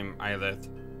time, Eilith.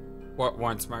 What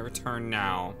wants my return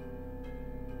now?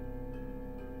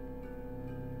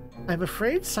 I'm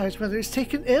afraid Sire's mother is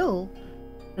taken ill.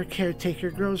 Her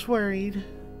caretaker grows worried.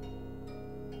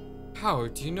 How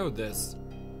do you know this?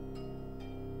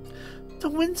 The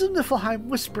winds of Niflheim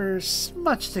whispers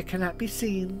much that cannot be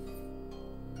seen.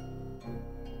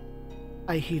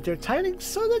 I heed their tidings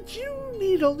so that you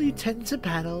need only tend to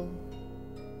battle.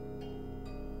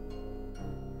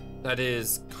 That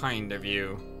is kind of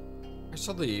you. I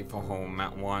shall leave for home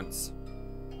at once.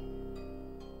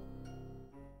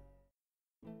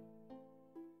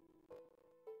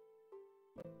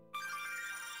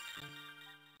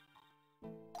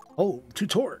 Oh, to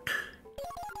Torque.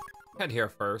 Head here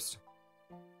first.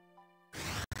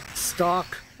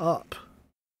 Stock up.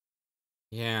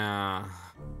 Yeah.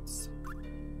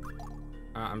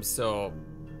 I'm still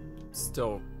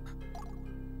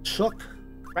shook,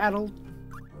 rattled,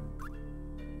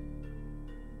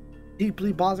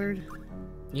 deeply bothered.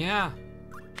 yeah,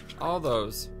 all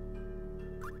those.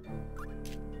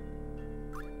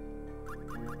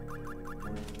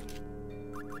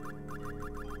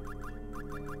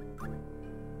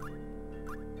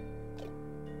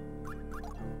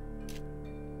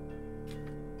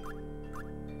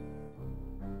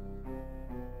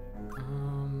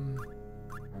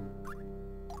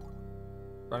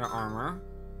 Better armor.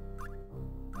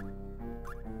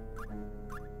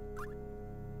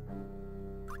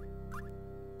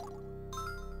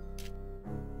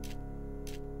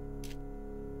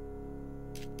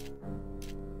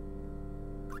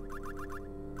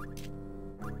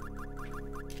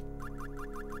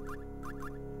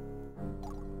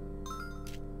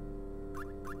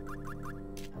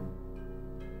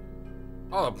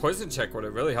 Oh, the poison check would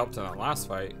have really helped in that last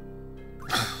fight.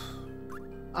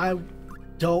 I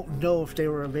don't know if they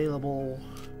were available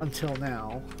until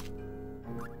now.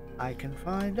 I can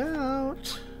find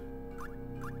out.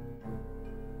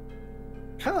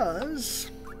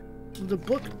 Because the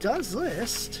book does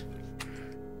list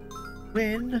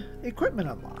when equipment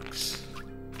unlocks.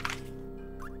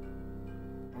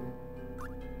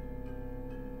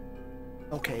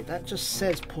 Okay, that just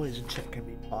says poison check can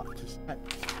be bought. Does that...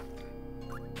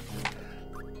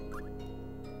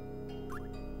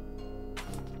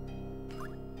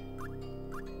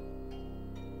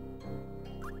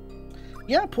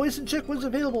 Yeah, poison check was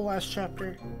available last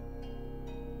chapter.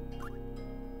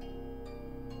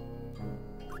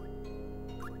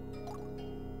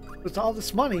 With all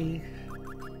this money,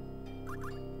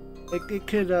 it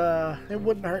could it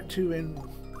wouldn't hurt to, and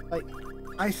like,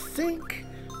 I think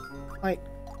like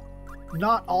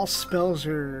not all spells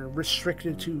are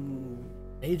restricted to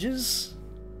mages,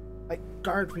 like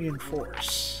guard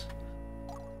reinforce.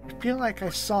 I feel like I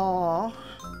saw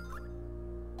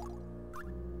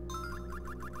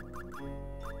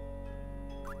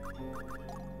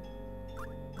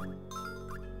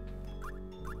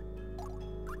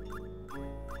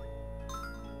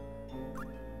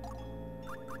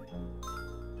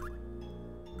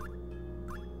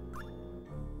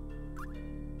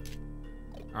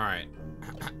Alright.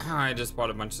 I just bought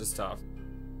a bunch of stuff.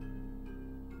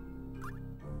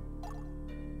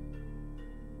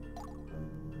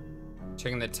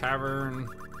 Checking the tavern.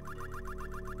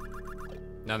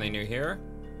 Nothing new here.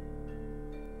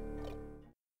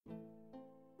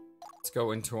 Let's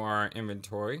go into our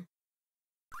inventory.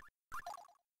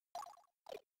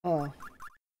 well,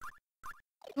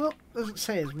 doesn't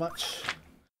say as much.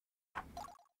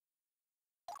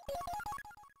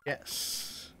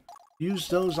 Yes. Use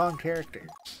those on characters.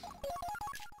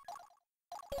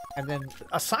 And then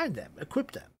assign them,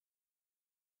 equip them.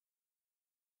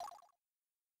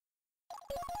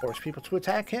 Force people to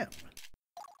attack him.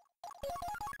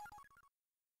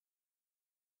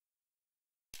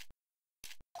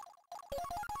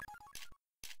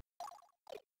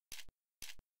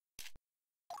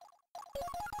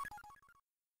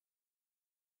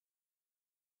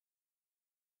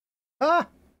 Ah!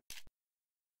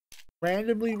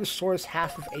 Randomly restores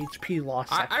half of HP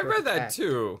lost. I read that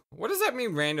too. What does that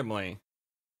mean, randomly?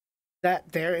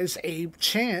 That there is a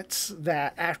chance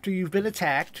that after you've been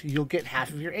attacked, you'll get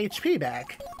half of your HP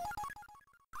back.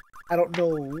 I don't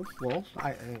know. Well,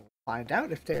 I'll find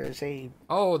out if there is a...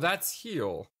 Oh, that's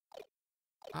heal.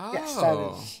 Oh. Yes,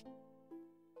 that is.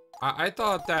 I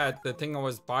thought that the thing I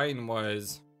was buying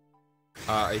was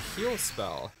a heal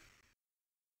spell.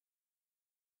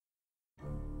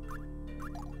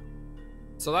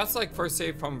 So that's like first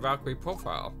aid from Valkyrie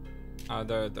Profile.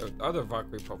 The other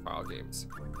Valkyrie Profile games.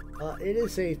 It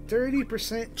is a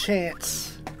 30%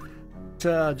 chance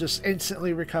to just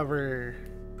instantly recover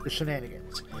the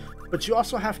shenanigans. But you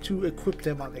also have to equip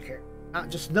them on the character. Not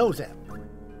just know them,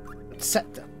 but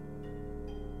set them.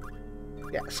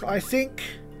 Yeah, so I think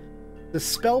the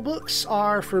spell books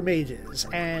are for mages,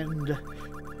 and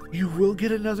you will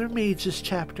get another mages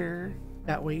chapter.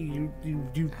 That way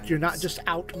you're not just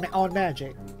out on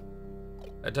magic.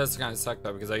 That does kind of suck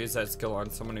though, because I used that skill on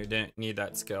someone who didn't need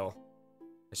that skill.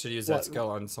 I should use that skill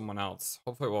on someone else.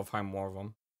 Hopefully we'll find more of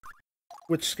them.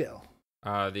 Which skill?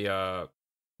 The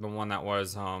one that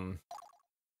was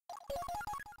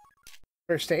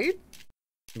First aid?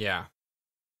 Yeah.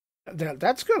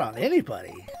 That's good on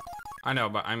anybody. I know,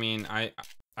 but I mean, I'd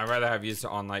rather have used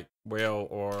it on like Whale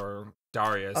or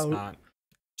Darius, not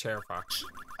Seraphic.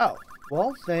 Oh,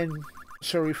 well then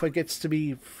Sharifa gets to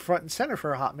be front and center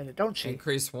for a hot minute, don't she?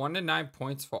 Increase 1 to 9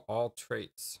 points for all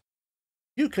traits.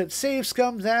 You could save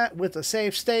scum that with a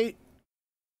save state.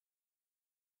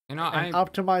 You know, and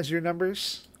optimize your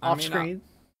numbers off screen.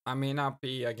 I may not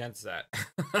be against that.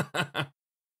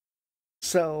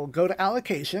 So go to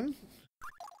allocation.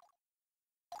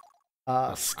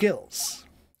 Skills.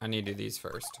 I need to do these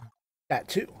first. That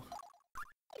too.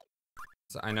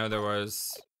 So I know there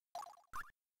was...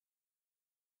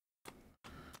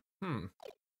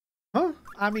 Huh?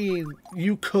 I mean,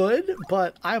 you could,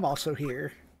 but I'm also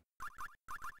here.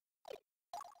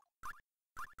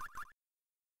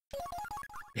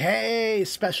 Hey,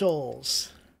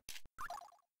 specials!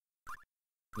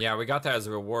 Yeah, we got that as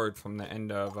a reward from the end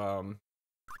of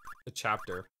the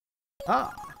chapter.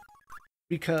 Ah,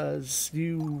 because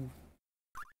you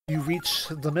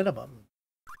reached the minimum,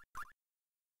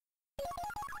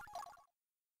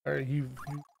 or you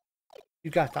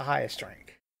got the highest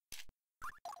rank.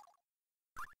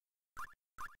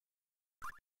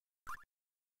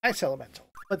 Nice elemental,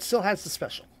 but still has the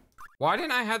special. Why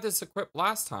didn't I have this equipped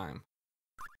last time?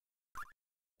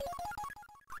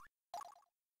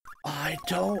 I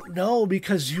don't know,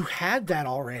 because you had that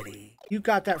already. You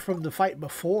got that from the fight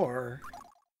before.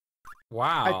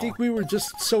 Wow. I think we were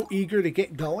just so eager to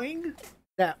get going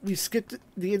that we skipped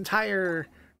the entire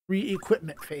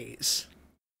re-equipment phase.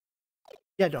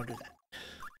 Yeah, don't do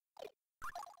that.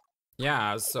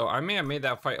 Yeah, so I may have made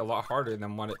that fight a lot harder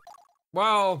than what it...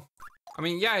 Well, I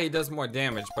mean, yeah, he does more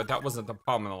damage, but that wasn't the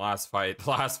problem in the last fight. The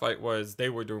last fight was they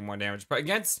were doing more damage. But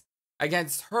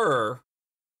against her,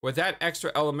 with that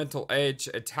extra elemental edge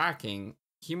attacking,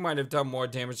 he might have done more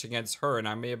damage against her, and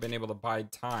I may have been able to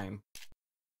bide time.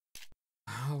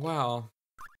 Oh, well.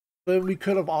 But we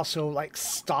could have also, like,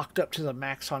 stocked up to the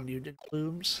max on unit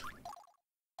plumes.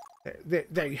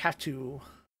 There you have to...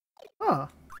 Huh.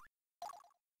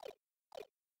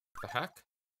 The heck?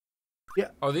 Yeah.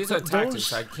 Oh, these are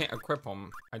tactics. I can't equip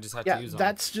them. I just have to use them.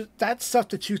 That's stuff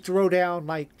that you throw down.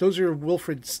 Like, those are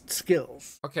Wylfred's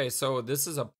skills. Okay, so this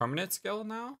is a permanent skill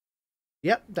now?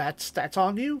 Yep, that's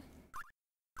on you.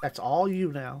 That's all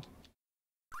you now.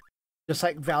 Just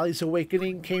like Valley's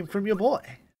Awakening came from your boy.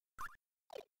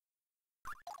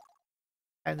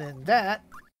 And then that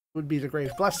would be the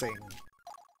Grave Blessing.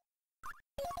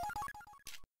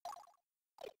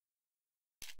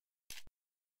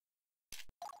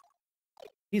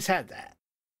 He's had that.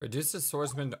 Reduces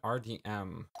swordsman to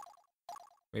RDM.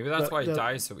 Maybe that's why he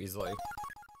dies so easily.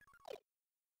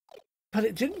 But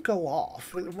it didn't go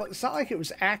off. It's not like it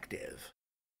was active.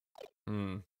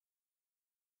 Alright,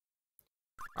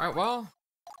 well,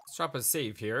 let's drop a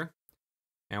save here.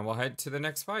 And we'll head to the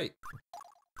next fight.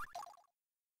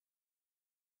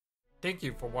 Thank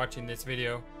you for watching this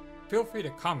video. Feel free to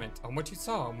comment on what you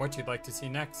saw and what you'd like to see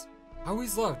next. I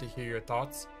always love to hear your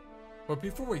thoughts. But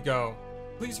before we go,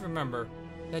 please remember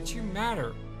that you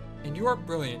matter, and you are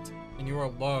brilliant, and you are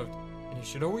loved, and you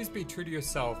should always be true to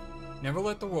yourself. Never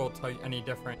let the world tell you any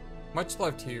different. Much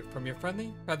love to you from your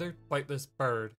friendly, feathered, flightless bird.